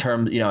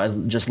terms,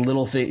 as just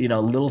little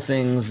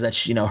things that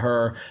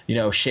her,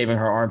 shaving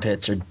her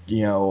armpits,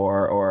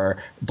 or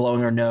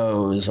blowing her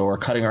nose, or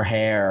cutting her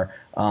hair,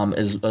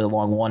 is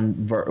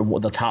along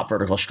the top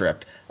vertical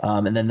strip,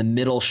 and then the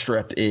middle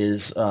strip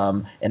is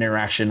an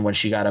interaction when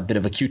she got a bit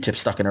of a Q-tip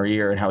stuck in her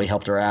ear, and how he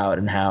helped her out,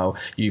 and how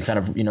you kind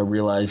of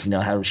realize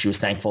how she was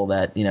thankful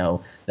that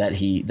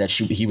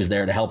he was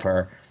there to help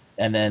her.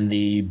 And then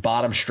the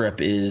bottom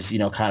strip is,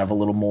 kind of a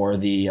little more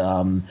the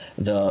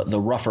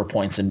rougher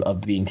points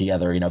of being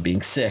together,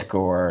 being sick,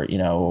 or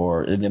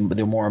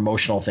the more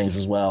emotional things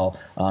as well,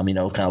 kind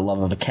of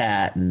love of a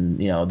cat, and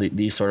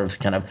these sort of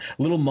kind of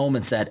little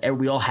moments that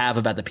we all have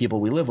about the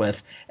people we live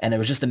with. And it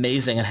was just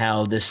amazing at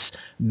how this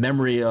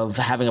memory of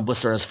having a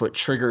blister on his foot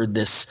triggered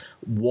this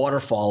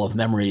waterfall of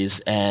memories,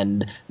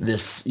 and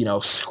this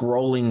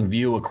scrolling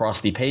view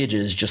across the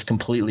pages just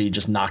completely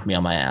just knocked me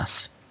on my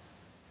ass.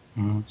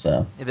 Mm-hmm.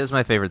 So this is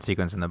my favorite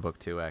sequence in the book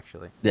too,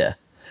 actually. Yeah,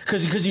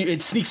 because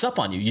it sneaks up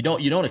on you. You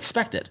don't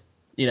expect it.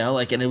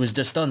 And it was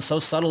just done so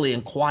subtly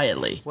and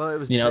quietly. Well, it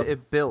was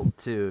it built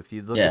too. If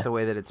you look at the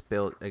way that it's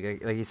built, like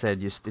you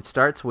said, it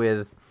starts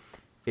with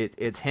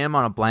it's him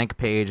on a blank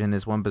page in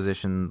this one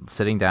position,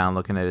 sitting down,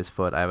 looking at his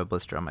foot. I have a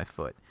blister on my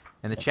foot.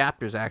 And the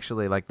chapter's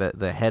actually like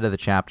the head of the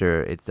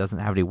chapter. It doesn't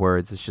have any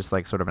words. It's just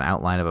like sort of an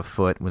outline of a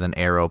foot with an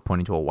arrow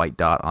pointing to a white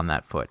dot on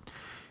that foot.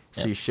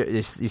 So you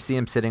see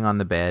him sitting on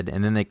the bed,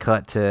 and then they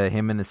cut to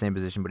him in the same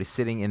position, but he's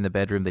sitting in the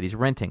bedroom that he's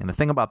renting. And the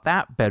thing about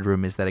that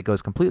bedroom is that it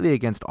goes completely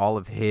against all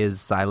of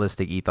his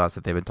stylistic ethos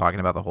that they've been talking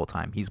about the whole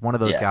time. He's one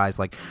of those guys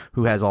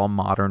who has all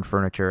modern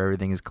furniture,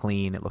 everything is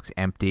clean, it looks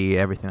empty,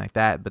 everything like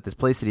that. But this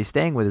place that he's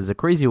staying with is a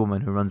crazy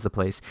woman who runs the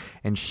place,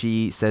 and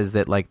she says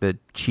that like the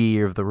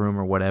chi of the room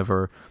or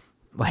whatever,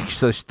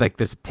 there's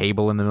a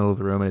table in the middle of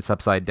the room and it's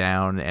upside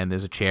down, and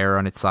there's a chair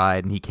on its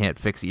side, and he can't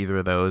fix either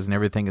of those, and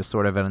everything is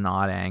sort of at an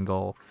odd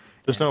angle.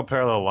 There's no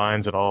parallel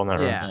lines at all in that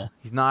room. Yeah,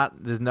 he's not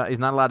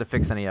allowed to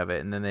fix any of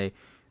it. And then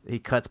he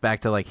cuts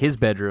back to like his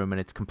bedroom, and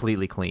it's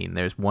completely clean.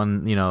 There's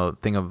one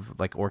thing of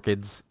like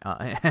orchids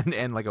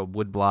and like a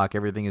wood block.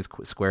 Everything is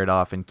squared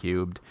off and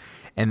cubed,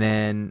 and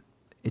then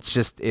it's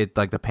just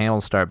like the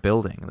panels start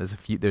building.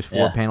 There's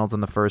 4 panels on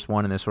the first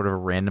one, and they're sort of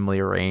randomly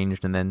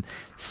arranged, and then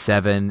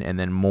 7, and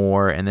then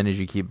more, and then as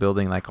you keep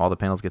building, like all the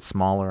panels get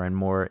smaller and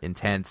more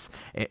intense,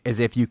 as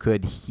if you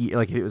could hear,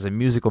 like if it was a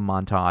musical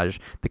montage,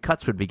 the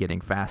cuts would be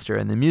getting faster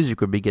and the music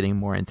would be getting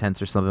more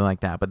intense or something like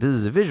that. But this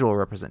is a visual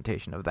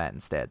representation of that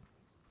instead.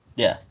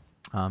 Yeah,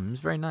 it was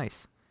very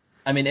nice.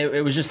 I mean,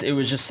 it was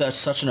just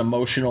such an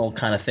emotional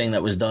kind of thing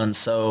that was done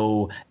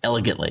so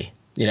elegantly.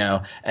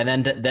 And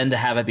then to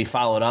have it be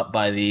followed up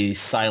by the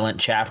silent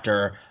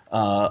chapter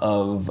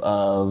of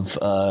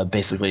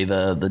basically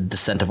the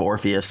descent of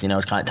Orpheus, kind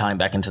of tying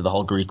back into the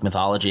whole Greek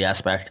mythology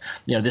aspect.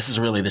 This is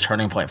really the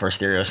turning point for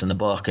Asterios in the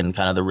book, and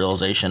kind of the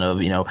realization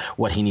of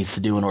what he needs to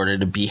do in order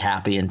to be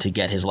happy and to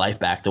get his life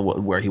back to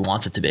where he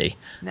wants it to be.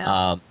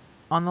 Now,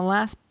 on the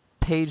last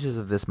pages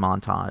of this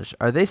montage,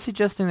 are they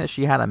suggesting that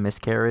she had a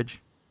miscarriage?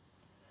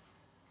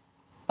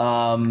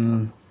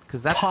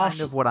 Because that's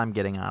kind of what I'm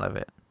getting out of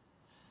it.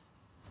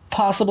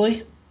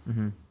 Possibly.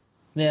 Mm-hmm.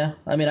 Yeah,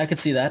 I mean, I could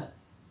see that.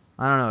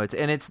 I don't know.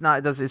 It's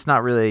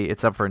not really.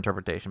 It's up for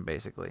interpretation,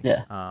 basically.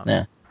 Yeah.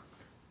 Yeah.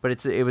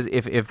 But it was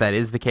if that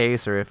is the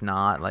case, or if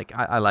not, like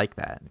I like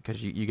that,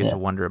 because you get to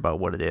wonder about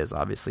what it is.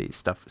 Obviously,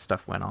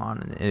 stuff went on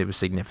and it was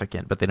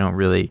significant, but they don't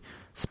really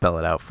spell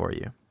it out for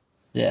you.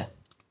 Yeah.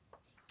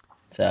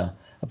 So,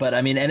 but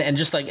I mean, and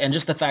just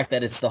the fact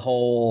that it's the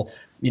whole,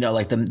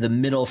 like the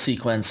middle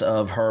sequence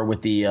of her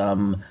with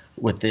the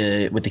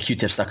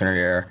Q-tip stuck in her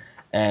ear,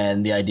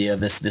 and the idea of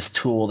this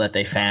tool that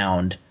they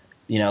found.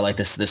 Like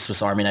this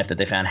Swiss Army knife that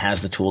they found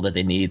has the tool that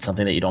they need,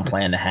 something that you don't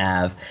plan to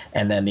have.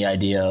 And then the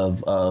idea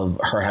of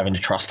her having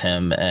to trust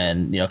him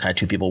and, kind of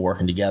two people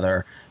working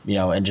together,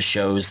 and just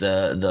shows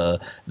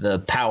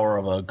the power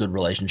of a good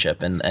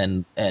relationship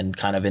and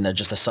kind of in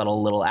just a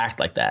subtle little act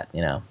like that,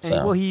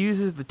 So. Well, he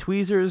uses the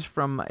tweezers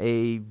from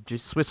a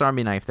just Swiss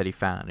Army knife that he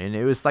found. And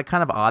it was like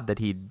kind of odd that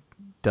he'd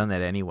done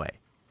that anyway.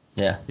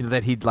 Yeah.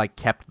 That he'd like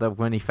kept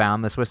when he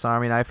found the Swiss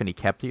Army knife and he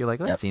kept it. You're like,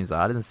 that seems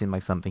odd. It doesn't seem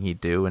like something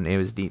he'd do, and it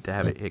was neat to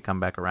have it come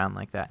back around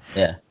like that.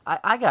 Yeah.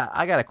 I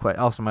got a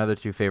question. Also, my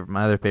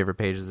other favorite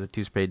page is a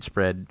 2-page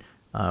spread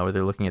where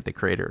they're looking at the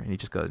crater, and he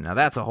just goes, "Now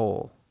that's a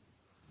hole."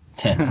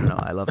 I don't know.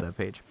 I love that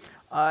page.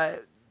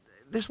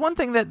 There's one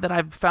thing that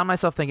I've found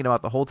myself thinking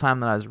about the whole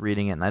time that I was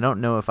reading it, and I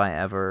don't know if I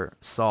ever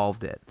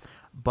solved it,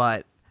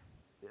 but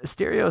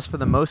Asterios, for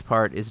the most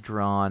part, is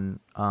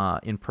drawn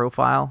in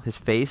profile, his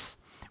face,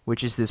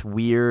 which is this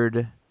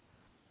weird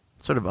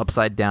sort of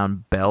upside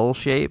down bell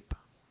shape,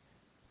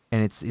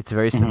 and it's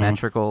very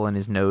symmetrical, and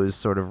his nose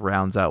sort of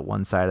rounds out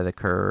one side of the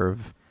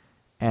curve.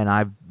 And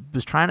I've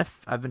been trying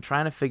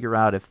to figure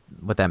out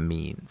what that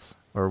means,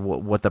 or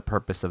what the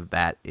purpose of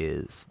that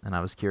is. And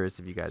I was curious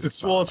if you guys.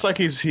 It's like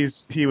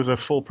he was a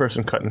full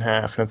person cut in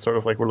half, and it's sort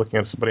of like we're looking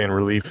at somebody in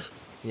relief.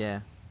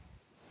 Yeah.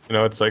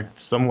 It's like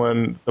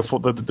someone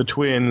the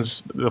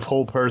twins, the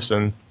whole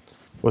person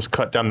was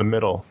cut down the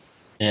middle.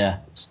 Yeah.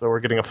 So we're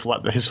getting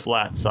his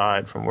flat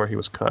side from where he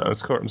was cut.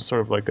 It's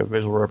sort of like a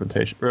visual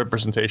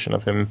representation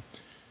of him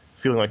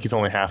feeling like he's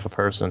only half a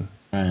person.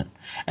 Right.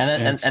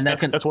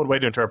 That's one way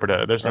to interpret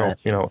it. There's no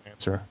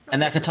answer.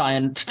 And that could tie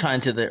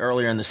into the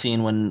earlier in the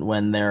scene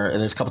when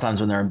there's a couple times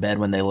when they're in bed,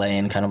 when they lay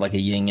in kind of like a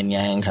yin and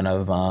yang kind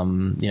of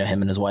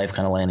him and his wife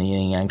kind of lay in a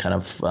yin and yang kind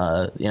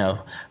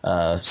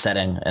of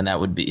setting, and that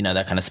would be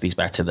that kind of speaks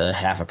back to the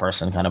half a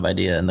person kind of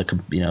idea and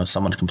the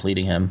someone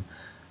completing him.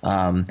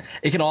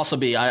 It can also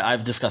be,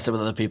 I've discussed it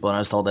with other people, and I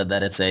was told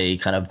that it's a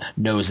kind of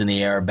nose in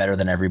the air, better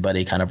than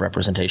everybody kind of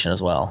representation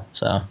as well.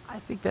 So I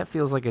think that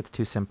feels like it's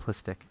too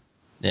simplistic.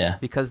 Yeah.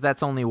 Because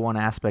that's only one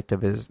aspect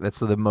of that's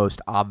the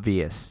most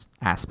obvious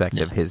aspect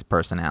of his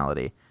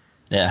personality.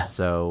 Yeah.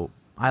 So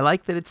I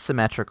like that it's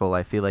symmetrical.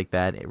 I feel like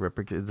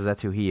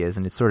that's who he is,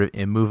 and it's sort of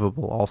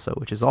immovable also,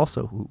 which is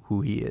also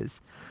who he is.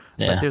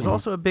 Yeah. But there's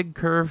also a big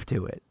curve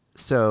to it.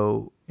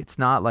 So it's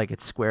not like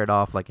it's squared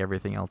off like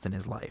everything else in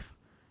his life.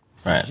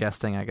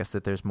 Suggesting, I guess,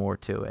 that there's more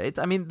to it.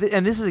 And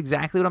this is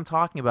exactly what I'm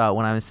talking about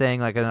when I was saying,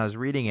 like, when I was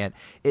reading it,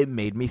 it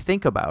made me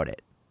think about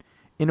it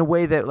in a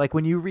way that, like,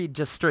 when you read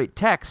just straight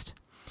text,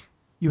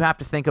 you have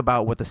to think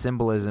about what the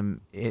symbolism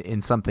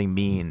in something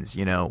means.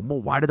 Well,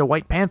 why did a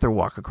white panther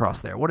walk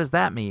across there? What does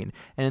that mean?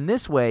 And in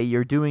this way,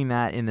 you're doing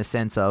that in the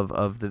sense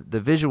of the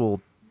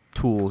visual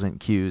tools and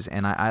cues,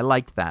 and I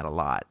liked that a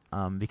lot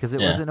because it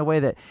was in a way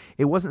that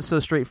it wasn't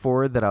so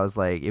straightforward that I was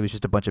like, it was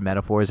just a bunch of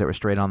metaphors that were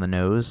straight on the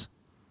nose.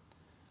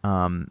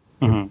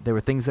 There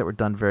were things that were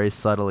done very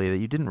subtly that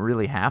you didn't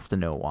really have to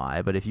know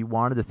why, but if you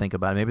wanted to think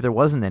about it, maybe there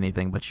wasn't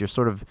anything, but you're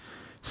sort of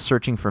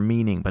searching for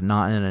meaning, but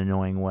not in an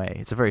annoying way.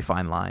 It's a very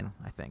fine line,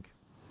 I think.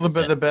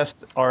 But the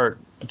best art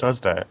does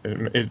that.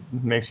 It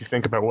makes you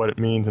think about what it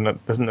means, and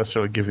that doesn't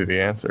necessarily give you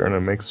the answer, and it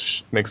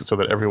makes it so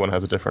that everyone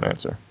has a different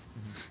answer.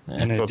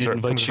 And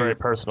it's very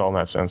personal in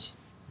that sense.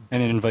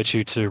 And it invites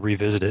you to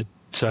revisit it.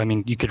 So, I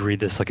mean, you could read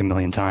this like a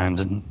million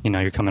times and,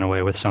 you're coming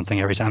away with something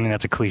every time. I mean,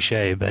 that's a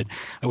cliche, but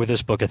with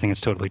this book, I think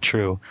it's totally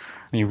true.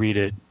 When you read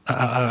it,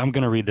 I'm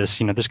going to read this,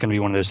 there's going to be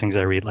one of those things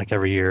I read like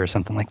every year or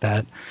something like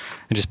that,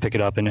 and just pick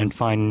it up and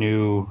find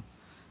new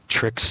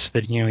tricks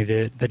that,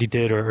 he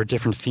did or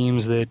different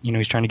themes that,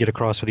 he's trying to get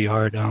across with the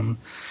art.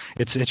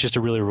 It's just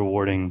a really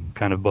rewarding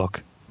kind of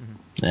book.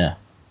 Yeah.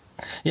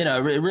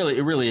 It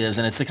really is,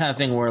 and it's the kind of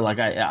thing where, like,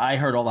 I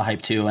heard all the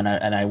hype too, and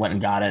I went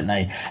and got it,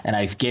 and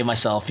I gave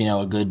myself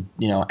a good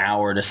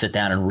hour to sit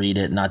down and read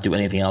it, and not do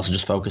anything else, and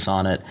just focus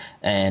on it,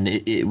 and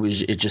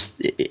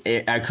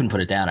I couldn't put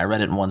it down. I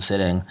read it in one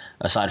sitting,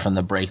 aside from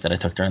the break that I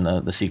took during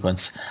the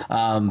sequence,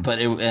 but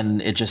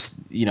it just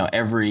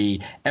every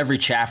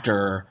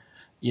chapter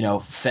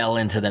fell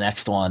into the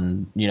next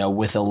one,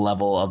 with a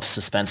level of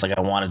suspense. Like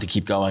I wanted to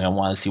keep going. I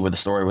wanted to see where the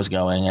story was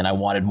going, and I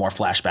wanted more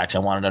flashbacks. I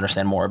wanted to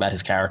understand more about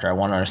his character. I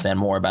wanted to understand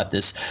more about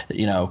this,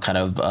 kind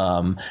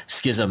of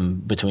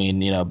schism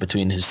between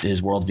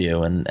his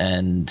worldview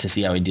and to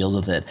see how he deals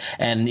with it.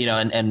 And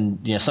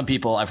some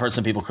people, I've heard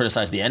some people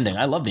criticize the ending.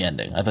 I love the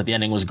ending. I thought the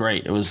ending was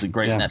great. It was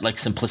great in that like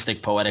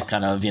simplistic, poetic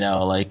kind of, I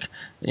don't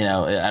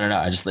know.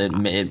 I just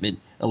it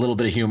a little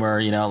bit of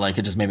humor, like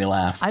it just made me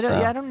laugh.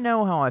 I don't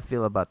know how I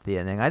feel about the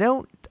ending. I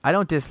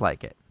don't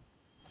dislike it.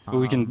 But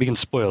we can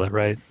spoil it,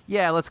 right?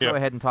 Yeah, let's go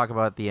ahead and talk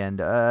about the end.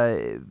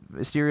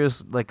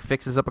 Asterios like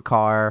fixes up a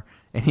car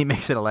and he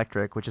makes it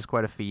electric, which is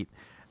quite a feat.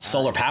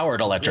 Solar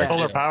powered electric.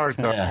 Solar powered.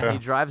 Yeah. He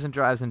drives and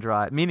drives and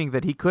drives, meaning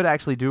that he could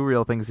actually do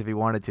real things if he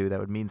wanted to. That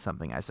would mean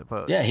something, I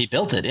suppose. Yeah, he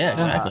built it. Yeah,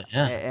 exactly.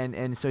 Yeah.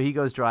 And so he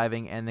goes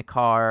driving, and the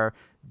car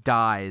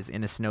dies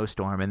in a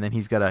snowstorm, and then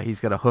he's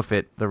gotta hoof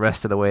it the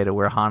rest of the way to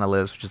where Hana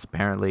lives, which is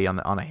apparently on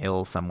a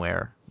hill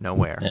somewhere,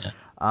 nowhere.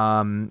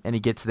 Yeah. And he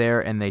gets there,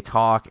 and they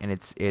talk, and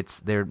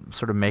they're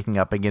sort of making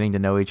up and getting to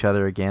know each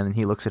other again. And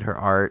he looks at her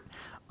art,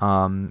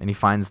 and he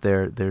finds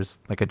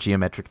there's like a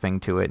geometric thing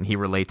to it, and he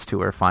relates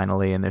to her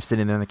finally. And they're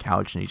sitting there on the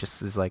couch, and he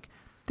just is like,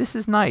 "This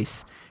is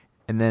nice."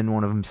 And then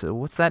one of them says,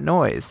 "What's that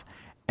noise?"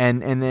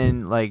 And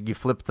then like you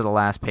flip to the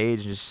last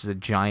page, and it's just a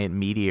giant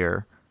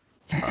meteor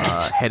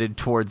headed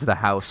towards the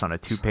house on a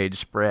 2-page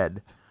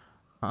spread.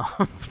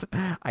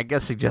 I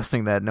guess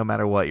suggesting that no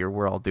matter what,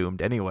 we're all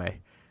doomed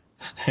anyway.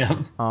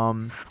 Yeah.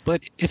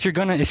 But if you're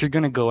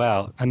gonna go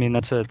out, I mean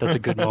that's a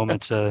good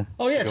moment to.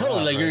 Oh yeah,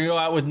 totally. Like you go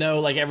out with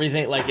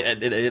everything. Like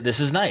this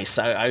is nice.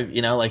 I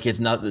like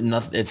it's not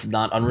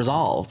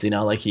unresolved.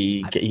 Like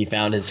he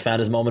found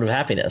his moment of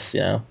happiness.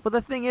 But the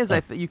thing is,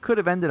 you could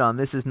have ended on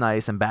 "this is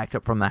nice" and backed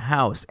up from the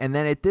house, and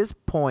then at this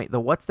point, the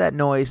 "what's that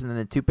noise" and then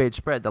the 2-page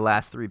spread, the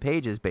last 3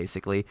 pages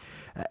basically,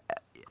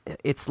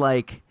 it's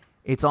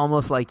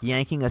almost like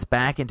yanking us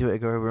back into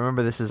it.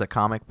 Remember, this is a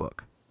comic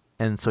book.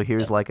 And so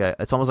here's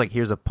it's almost like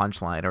here's a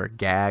punchline or a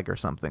gag or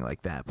something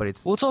like that. But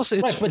it's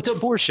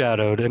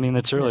foreshadowed. I mean,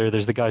 it's earlier.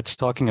 There's the guy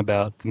talking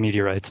about the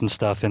meteorites and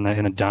stuff in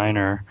a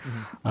diner.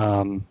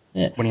 Mm-hmm.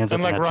 When he ends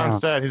up in that Ron town.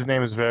 said, his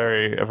name is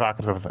very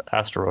evocative of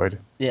asteroid.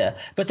 Yeah,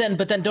 but then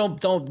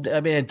don't. I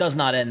mean, it does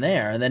not end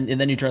there. And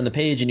then you turn the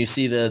page and you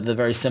see the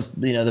very simple,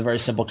 the very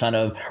simple kind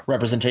of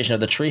representation of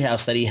the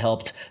treehouse that he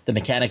helped the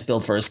mechanic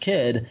build for his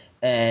kid.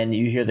 And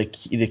you hear the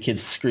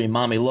kids scream,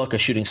 "Mommy, look, a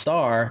shooting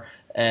star!"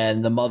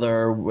 And the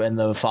mother and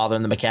the father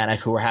and the mechanic,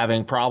 who are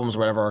having problems or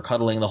whatever, are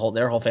cuddling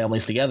their whole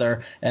families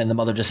together. And the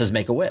mother just says,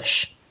 "Make a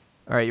wish."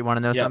 All right, you want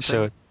to know something?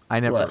 So, I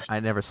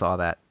never saw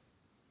that.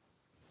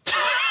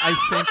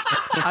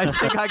 I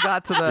think I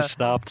got to the. It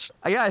stopped.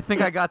 Yeah, I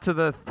think I got to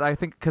the. I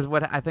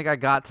think I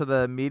got to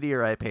the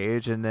meteorite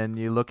page, and then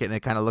you look at it, and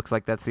it kind of looks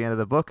like that's the end of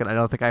the book, and I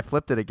don't think I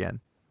flipped it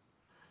again.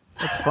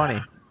 That's funny.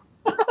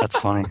 That's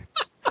funny.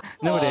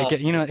 No,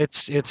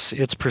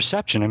 it's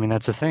perception. I mean,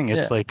 that's the thing.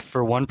 It's like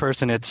for one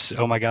person, it's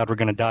oh my God, we're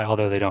gonna die,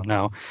 although they don't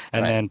know.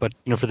 And then, but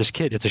for this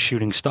kid, it's a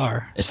shooting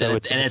star. It's a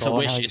wish.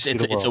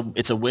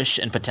 It's a wish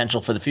and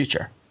potential for the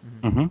future.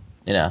 Mm-hmm.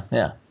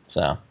 Yeah.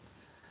 So.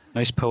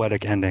 Nice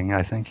poetic ending,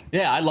 I think.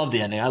 Yeah, I love the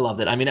ending. I loved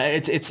it. I mean,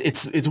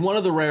 it's one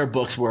of the rare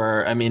books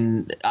where I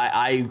mean,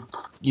 I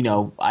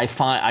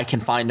can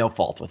find no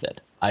fault with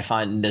it. I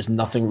find there's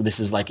nothing. This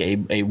is like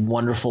a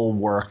wonderful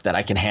work that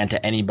I can hand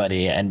to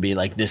anybody and be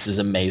like, this is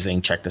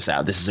amazing. Check this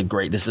out. This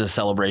is a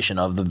celebration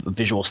of the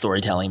visual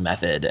storytelling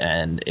method,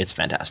 and it's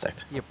fantastic.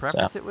 You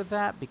preface it with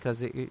that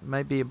because it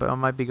might be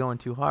going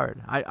too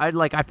hard.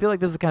 I feel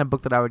like this is the kind of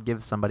book that I would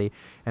give somebody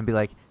and be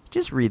like,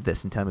 just read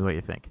this and tell me what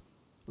you think.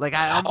 Like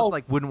I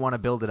almost wouldn't want to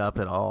build it up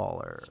at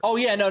all. Or no,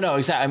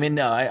 exactly. I mean,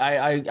 no,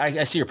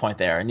 I see your point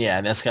there, and yeah,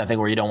 that's the kind of thing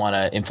where you don't want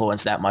to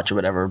influence that much or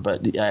whatever.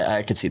 But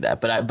I could see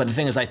that. But the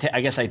thing is, I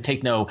guess I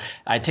take no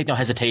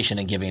hesitation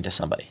in giving it to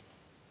somebody.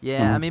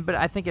 Yeah, mm-hmm. I mean, but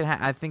I think it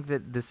has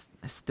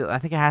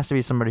to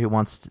be somebody who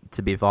wants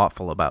to be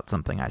thoughtful about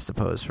something. I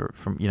suppose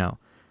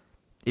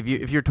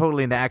if you're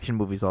totally into action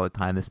movies all the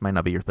time, this might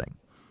not be your thing.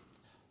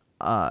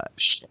 Yeah,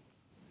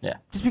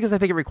 just because I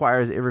think it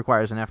requires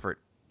an effort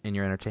in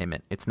your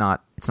entertainment. It's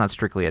not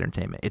strictly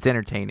entertainment. It's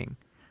entertaining.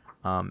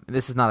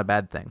 This is not a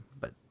bad thing,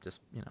 but just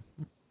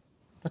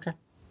Okay,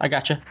 I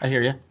gotcha. I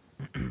hear you.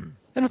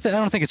 I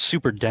don't think it's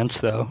super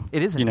dense though.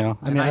 It isn't. I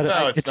mean,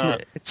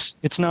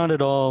 it's not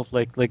at all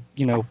like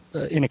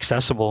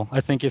inaccessible. I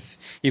think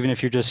even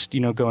if you're just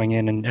going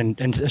in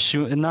and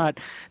assume and not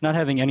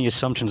having any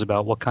assumptions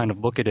about what kind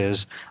of book it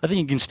is, I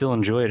think you can still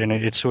enjoy it, and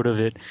it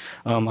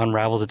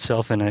unravels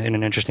itself in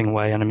an interesting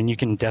way. And I mean, you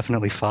can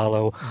definitely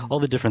follow all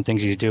the different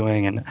things he's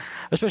doing, and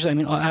especially, I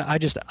mean,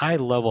 I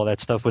love all that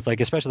stuff with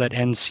especially that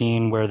end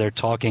scene where they're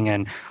talking,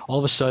 and all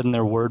of a sudden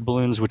their word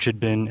balloons, which had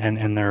been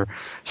and their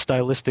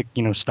stylistic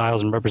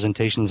styles and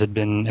representations had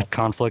been at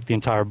conflict the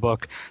entire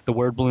book. The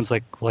word balloons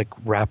like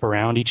wrap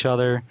around each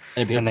other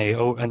and they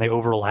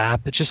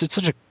overlap. It's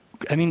such a.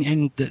 I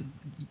mean,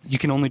 you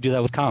can only do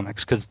that with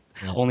comics because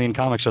only in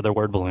comics are there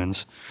word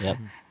balloons. Yep.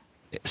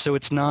 So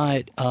it's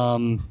not.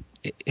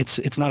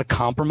 it's not a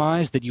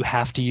compromise that you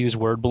have to use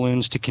word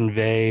balloons to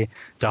convey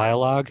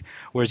dialogue,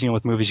 whereas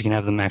with movies you can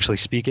have them actually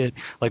speak it.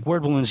 Like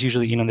word balloons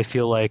usually they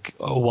feel like,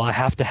 oh well, I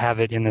have to have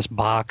it in this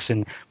box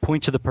and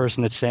point to the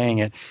person that's saying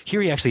it.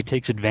 Here he actually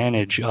takes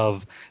advantage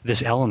of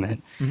this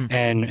element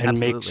and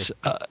makes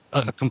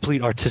a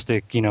complete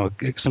artistic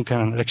some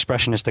kind of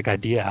expressionistic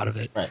idea out of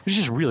it, right. Which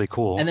is really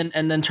cool.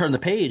 And then turn the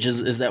page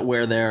is that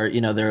where they're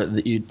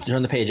you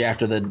turn the page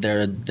after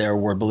their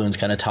word balloons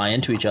kind of tie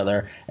into each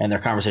other and their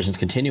conversation's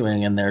continuing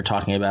and they're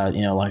talking about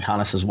like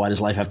Hannah says, why does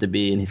life have to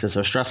be, and he says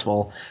so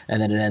stressful,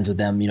 and then it ends with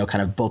them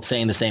kind of both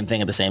saying the same thing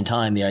at the same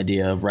time, the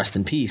idea of rest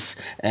in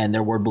peace, and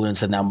their word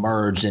balloons have now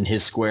merged and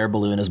his square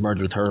balloon has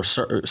merged with her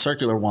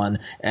circular one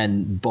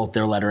and both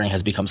their lettering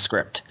has become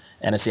script,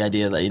 and it's the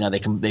idea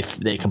that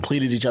they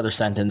completed each other's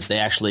sentence, they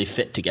actually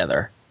fit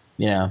together,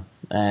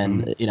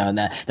 and and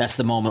that's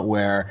the moment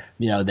where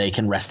they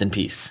can rest in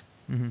peace,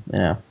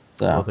 so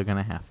well, they're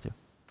gonna have to.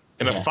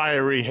 In a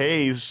fiery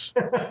haze.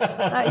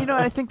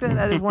 I think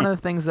that is one of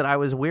the things that I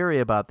was weary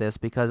about this,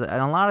 because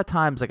and a lot of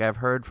times, like I've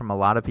heard from a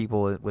lot of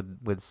people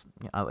with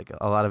like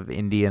a lot of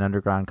indie and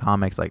underground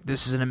comics, like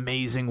this is an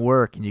amazing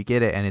work, and you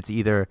get it, and it's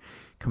either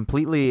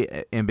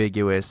completely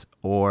ambiguous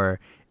or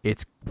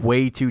it's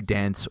way too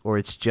dense, or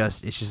it's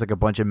just like a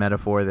bunch of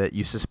metaphor that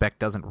you suspect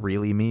doesn't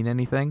really mean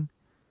anything.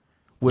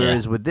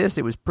 Whereas with this,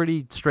 it was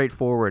pretty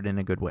straightforward in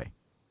a good way.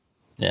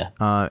 Yeah.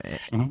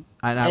 And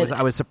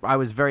I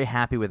was very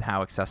happy with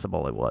how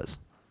accessible it was.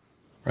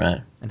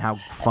 Right. And how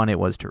fun it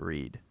was to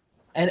read.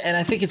 And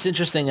I think it's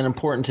interesting and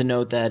important to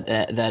note that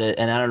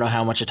and I don't know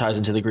how much it ties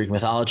into the Greek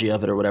mythology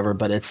of it or whatever,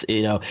 but it's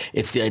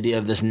it's the idea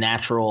of this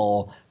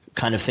natural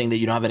kind of thing that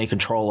you don't have any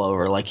control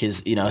over, like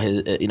his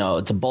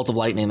it's a bolt of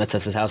lightning that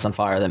sets his house on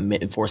fire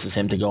that forces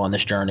him to go on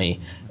this journey,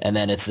 and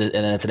then it's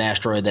an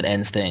asteroid that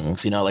ends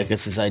things, like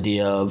it's this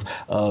idea of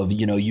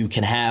you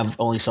can have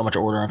only so much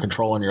order and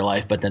control in your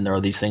life, but then there are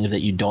these things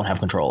that you don't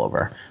have control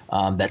over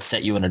that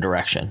set you in a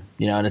direction,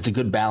 and it's a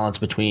good balance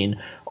between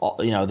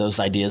those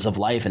ideas of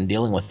life and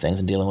dealing with things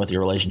and dealing with your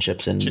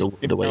relationships and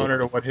the way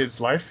to what his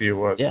life view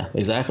was. Yeah,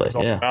 exactly. It's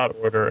all about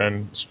order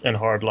and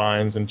hard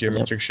lines and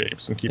geometric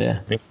shapes and keeping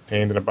things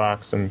contained in a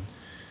box, and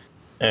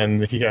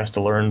he has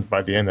to learn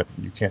by the end that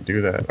you can't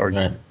do that, or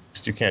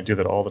you can't do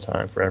that all the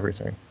time for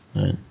everything.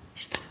 Right.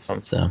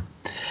 So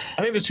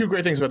I think the two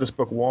great things about this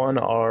book, one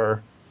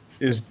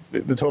is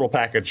the total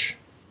package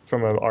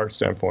from an art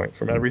standpoint,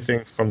 from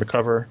everything from the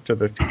cover to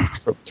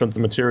the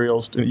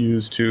materials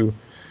used to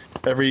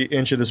every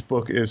inch of this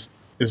book is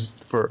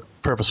for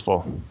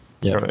purposeful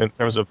in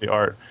terms of the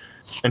art.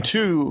 And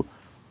two,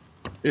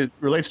 it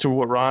relates to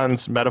what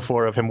Ron's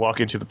metaphor of him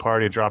walking to the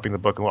party, dropping the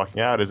book and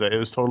walking out, is that it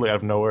was totally out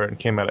of nowhere and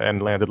came out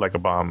and landed like a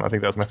bomb. I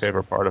think that was my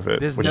favorite part of it.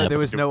 There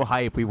was no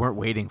hype. We weren't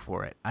waiting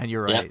for it. And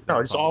you're right.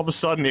 No, just all of a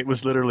sudden it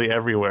was literally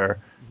everywhere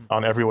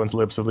on everyone's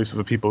lips, at least of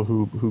the people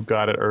who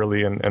got it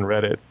early and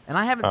read it. And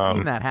I haven't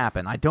seen that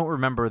happen. I don't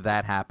remember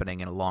that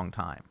happening in a long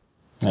time.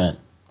 Right.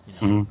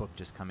 A book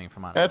just coming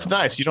from out. That's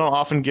nice. We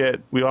often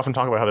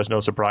talk about how there's no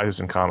surprises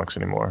in comics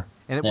anymore.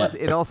 And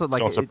it also like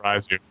don't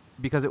surprise you.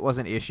 Because it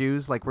wasn't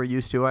issues like we're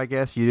used to, I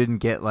guess. You didn't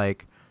get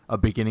like a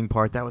beginning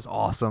part that was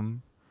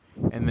awesome.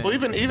 And then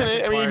even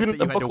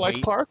a book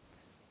like Clark,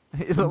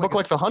 a book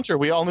like The Hunter,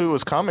 we all knew it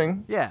was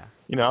coming. Yeah.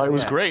 It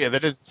was great.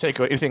 That didn't take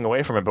anything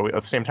away from it, but at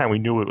the same time, we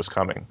knew it was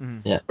coming.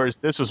 Mm-hmm. Yeah. Whereas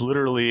this was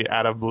literally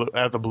out of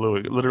the blue.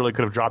 It literally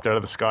could have dropped out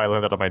of the sky,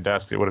 landed on my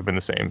desk. It would have been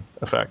the same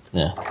effect.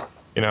 Yeah.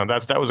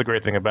 That was a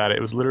great thing about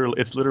it. It's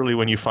literally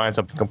when you find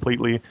something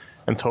completely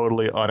and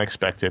totally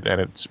unexpected,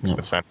 and it's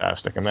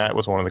fantastic. And that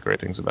was one of the great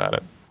things about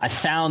it. I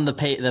found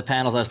the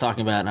panels I was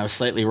talking about, and I was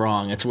slightly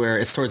wrong. It's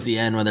towards the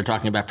end when they're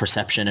talking about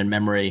perception and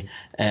memory,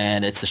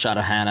 and it's the shot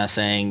of Hannah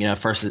saying,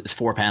 first it's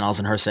 4 panels,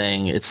 and her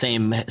saying it's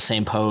same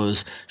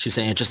pose. She's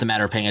saying it's just a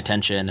matter of paying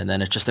attention, and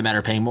then it's just a matter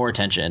of paying more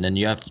attention, and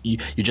you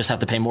just have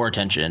to pay more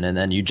attention, and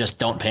then you just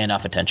don't pay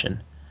enough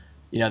attention.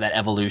 That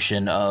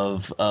evolution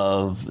of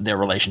their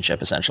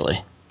relationship, essentially,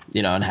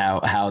 and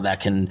how that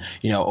can,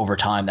 over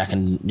time that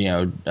can,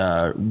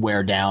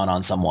 wear down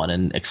on someone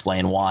and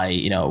explain why,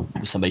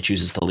 somebody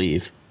chooses to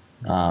leave.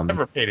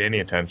 Never paid any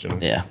attention.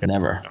 Yeah,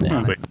 never.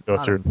 Yeah.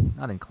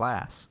 Not in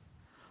class.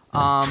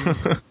 And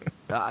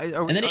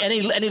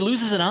then he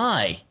loses an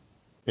eye.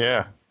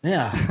 Yeah.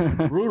 Yeah,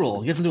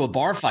 brutal. He gets into a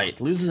bar fight,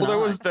 loses an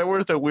eye. There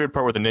was that weird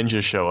part where the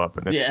ninjas show up.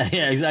 And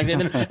yeah, exactly.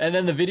 And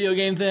then the video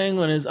game thing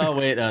when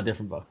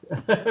different book.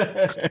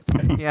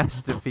 He has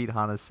to defeat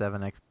Hannah's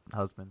 7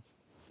 ex-husbands.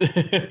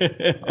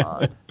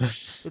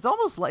 It's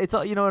almost like it's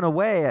in a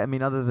way. I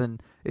mean, other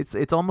than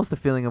it's almost the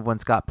feeling of when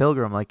Scott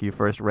Pilgrim, like you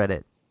first read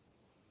it.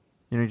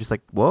 You're just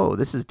like, whoa,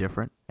 this is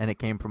different, and it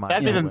came from.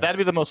 That'd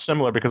be the most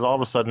similar, because all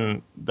of a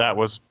sudden there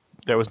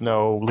was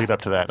no lead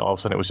up to that. All of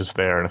a sudden it was just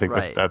there, and I think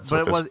that's.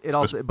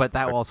 But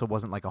that also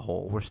wasn't like a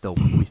whole. We still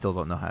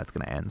don't know how it's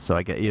going to end. So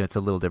I get it's a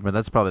little different.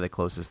 That's probably the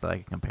closest that I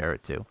can compare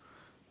it to.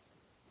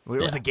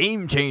 It was a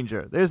game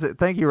changer.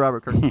 Thank you,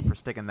 Robert Kirkman, for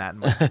sticking that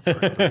in my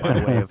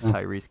way of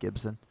Tyrese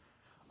Gibson.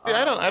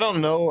 Yeah, I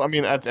don't know. I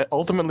mean,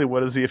 ultimately,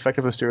 what is the effect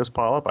of Asterios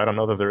Polyp? I don't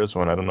know that there is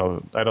one. I don't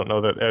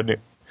know that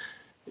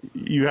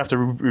you have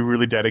to be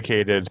really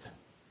dedicated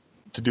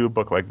to do a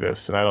book like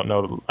this, and I don't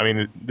know. I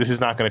mean, this is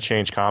not going to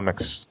change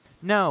comics.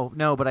 No,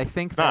 but I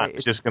think that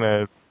It's just going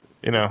to,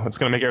 it's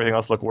going to make everything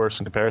else look worse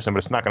in comparison. But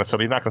it's not going to.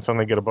 You're not going to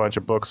suddenly get a bunch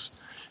of books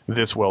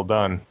this well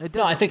done. It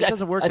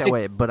doesn't work that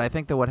way. But I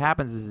think that what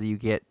happens is that you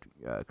get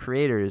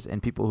creators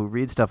and people who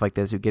read stuff like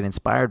this who get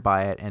inspired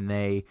by it, and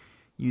they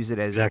use it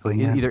as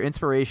either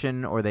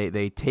inspiration or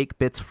they take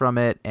bits from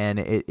it, and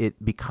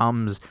it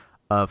becomes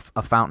a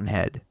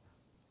fountainhead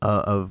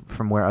of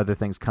from where other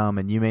things come,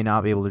 and you may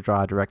not be able to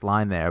draw a direct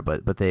line there,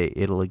 but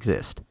it'll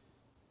exist.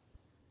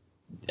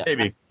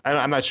 Maybe.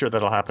 I'm not sure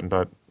that'll happen,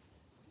 but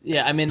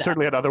yeah, I mean,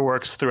 certainly had other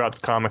works throughout the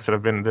comics that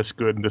have been this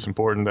good and this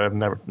important that have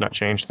never not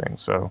changed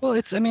things. So well,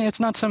 it's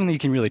not something that you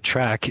can really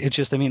track. It's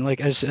just, like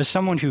as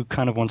someone who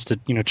kind of wants to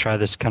try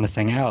this kind of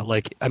thing out,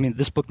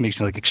 this book makes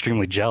me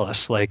extremely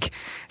jealous.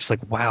 It's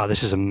wow,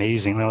 this is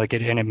amazing.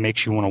 And it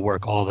makes you want to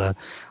work all the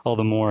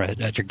more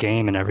at your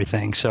game and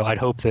everything. So I'd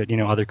hope that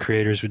other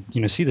creators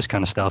would see this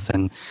kind of stuff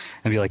and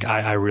be like,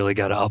 I really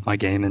got to up my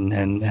game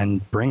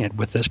and bring it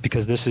with this,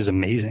 because this is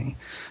amazing.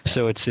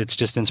 So it's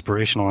just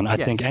inspirational, and I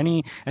think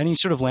any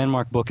sort of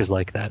landmark book is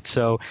like that.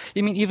 So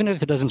even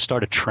if it doesn't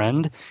start a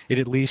trend,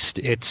 at least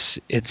it's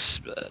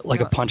like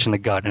a punch in the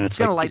gut, and it's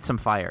gonna light some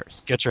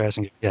fires. Get your ass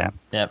in. Yeah.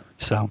 Yep.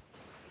 So.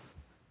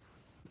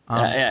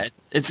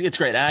 It's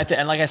great,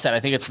 and like I said, I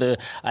think it's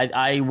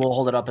I will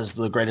hold it up as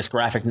the greatest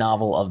graphic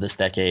novel of this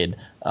decade.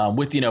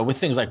 With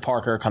things like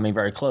Parker coming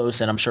very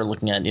close, and I'm sure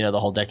looking at the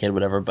whole decade,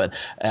 whatever. But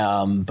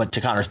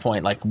to Connor's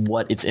point,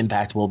 what its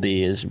impact will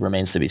be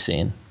remains to be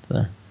seen.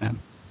 So. Yeah.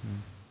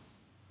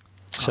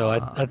 So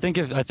I think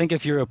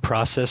if you're a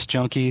process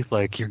junkie,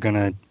 you're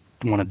gonna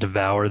want to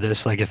devour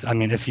this.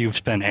 If you've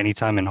spent any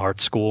time in art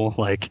school,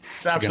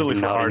 it's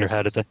absolutely for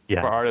artists. For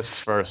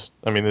artists first.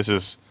 This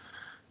is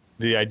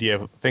the idea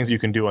of things you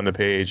can do on the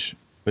page,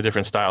 the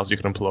different styles you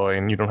can employ,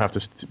 and you don't have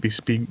to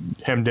be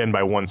hemmed in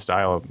by one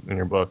style in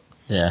your book.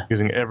 Yeah,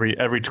 using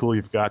every tool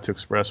you've got to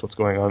express what's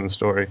going on in the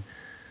story.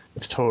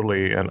 It's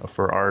totally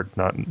for art,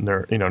 not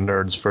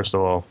nerds first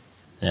of all.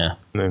 Yeah,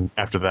 and then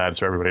after that, it's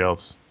for everybody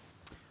else.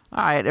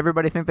 All right,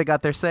 everybody think they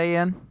got their say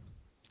in?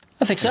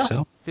 I think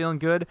so. Feeling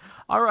good?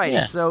 All right,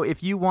 yeah. So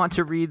if you want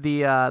to read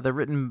the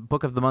written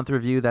Book of the Month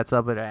review, that's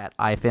up at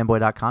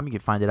iFanboy.com. You can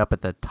find it up at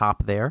the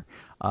top there,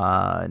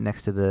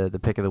 next to the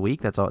pick of the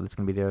week. That's all. It's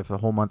going to be there for the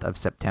whole month of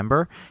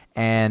September.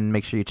 And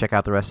make sure you check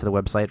out the rest of the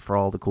website for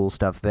all the cool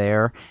stuff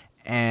there.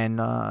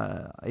 And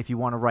if you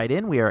want to write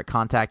in, we are at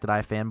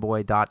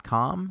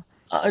contact@ifanboy.com.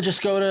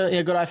 Just go to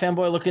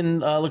iFanboy, look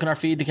in our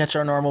feed to catch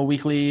our normal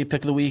weekly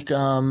pick of the week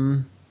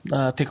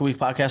pick a week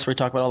podcast where we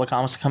talk about all the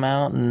comics that come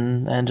out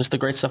and just the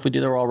great stuff we do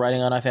that we're all writing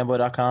on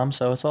ifanboy.com.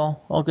 So it's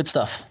all good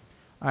stuff.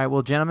 All right,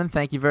 well, gentlemen,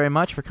 thank you very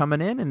much for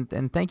coming in,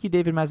 and thank you,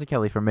 David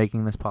Mazzucchelli, for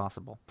making this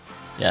possible.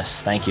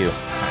 Yes, thank you.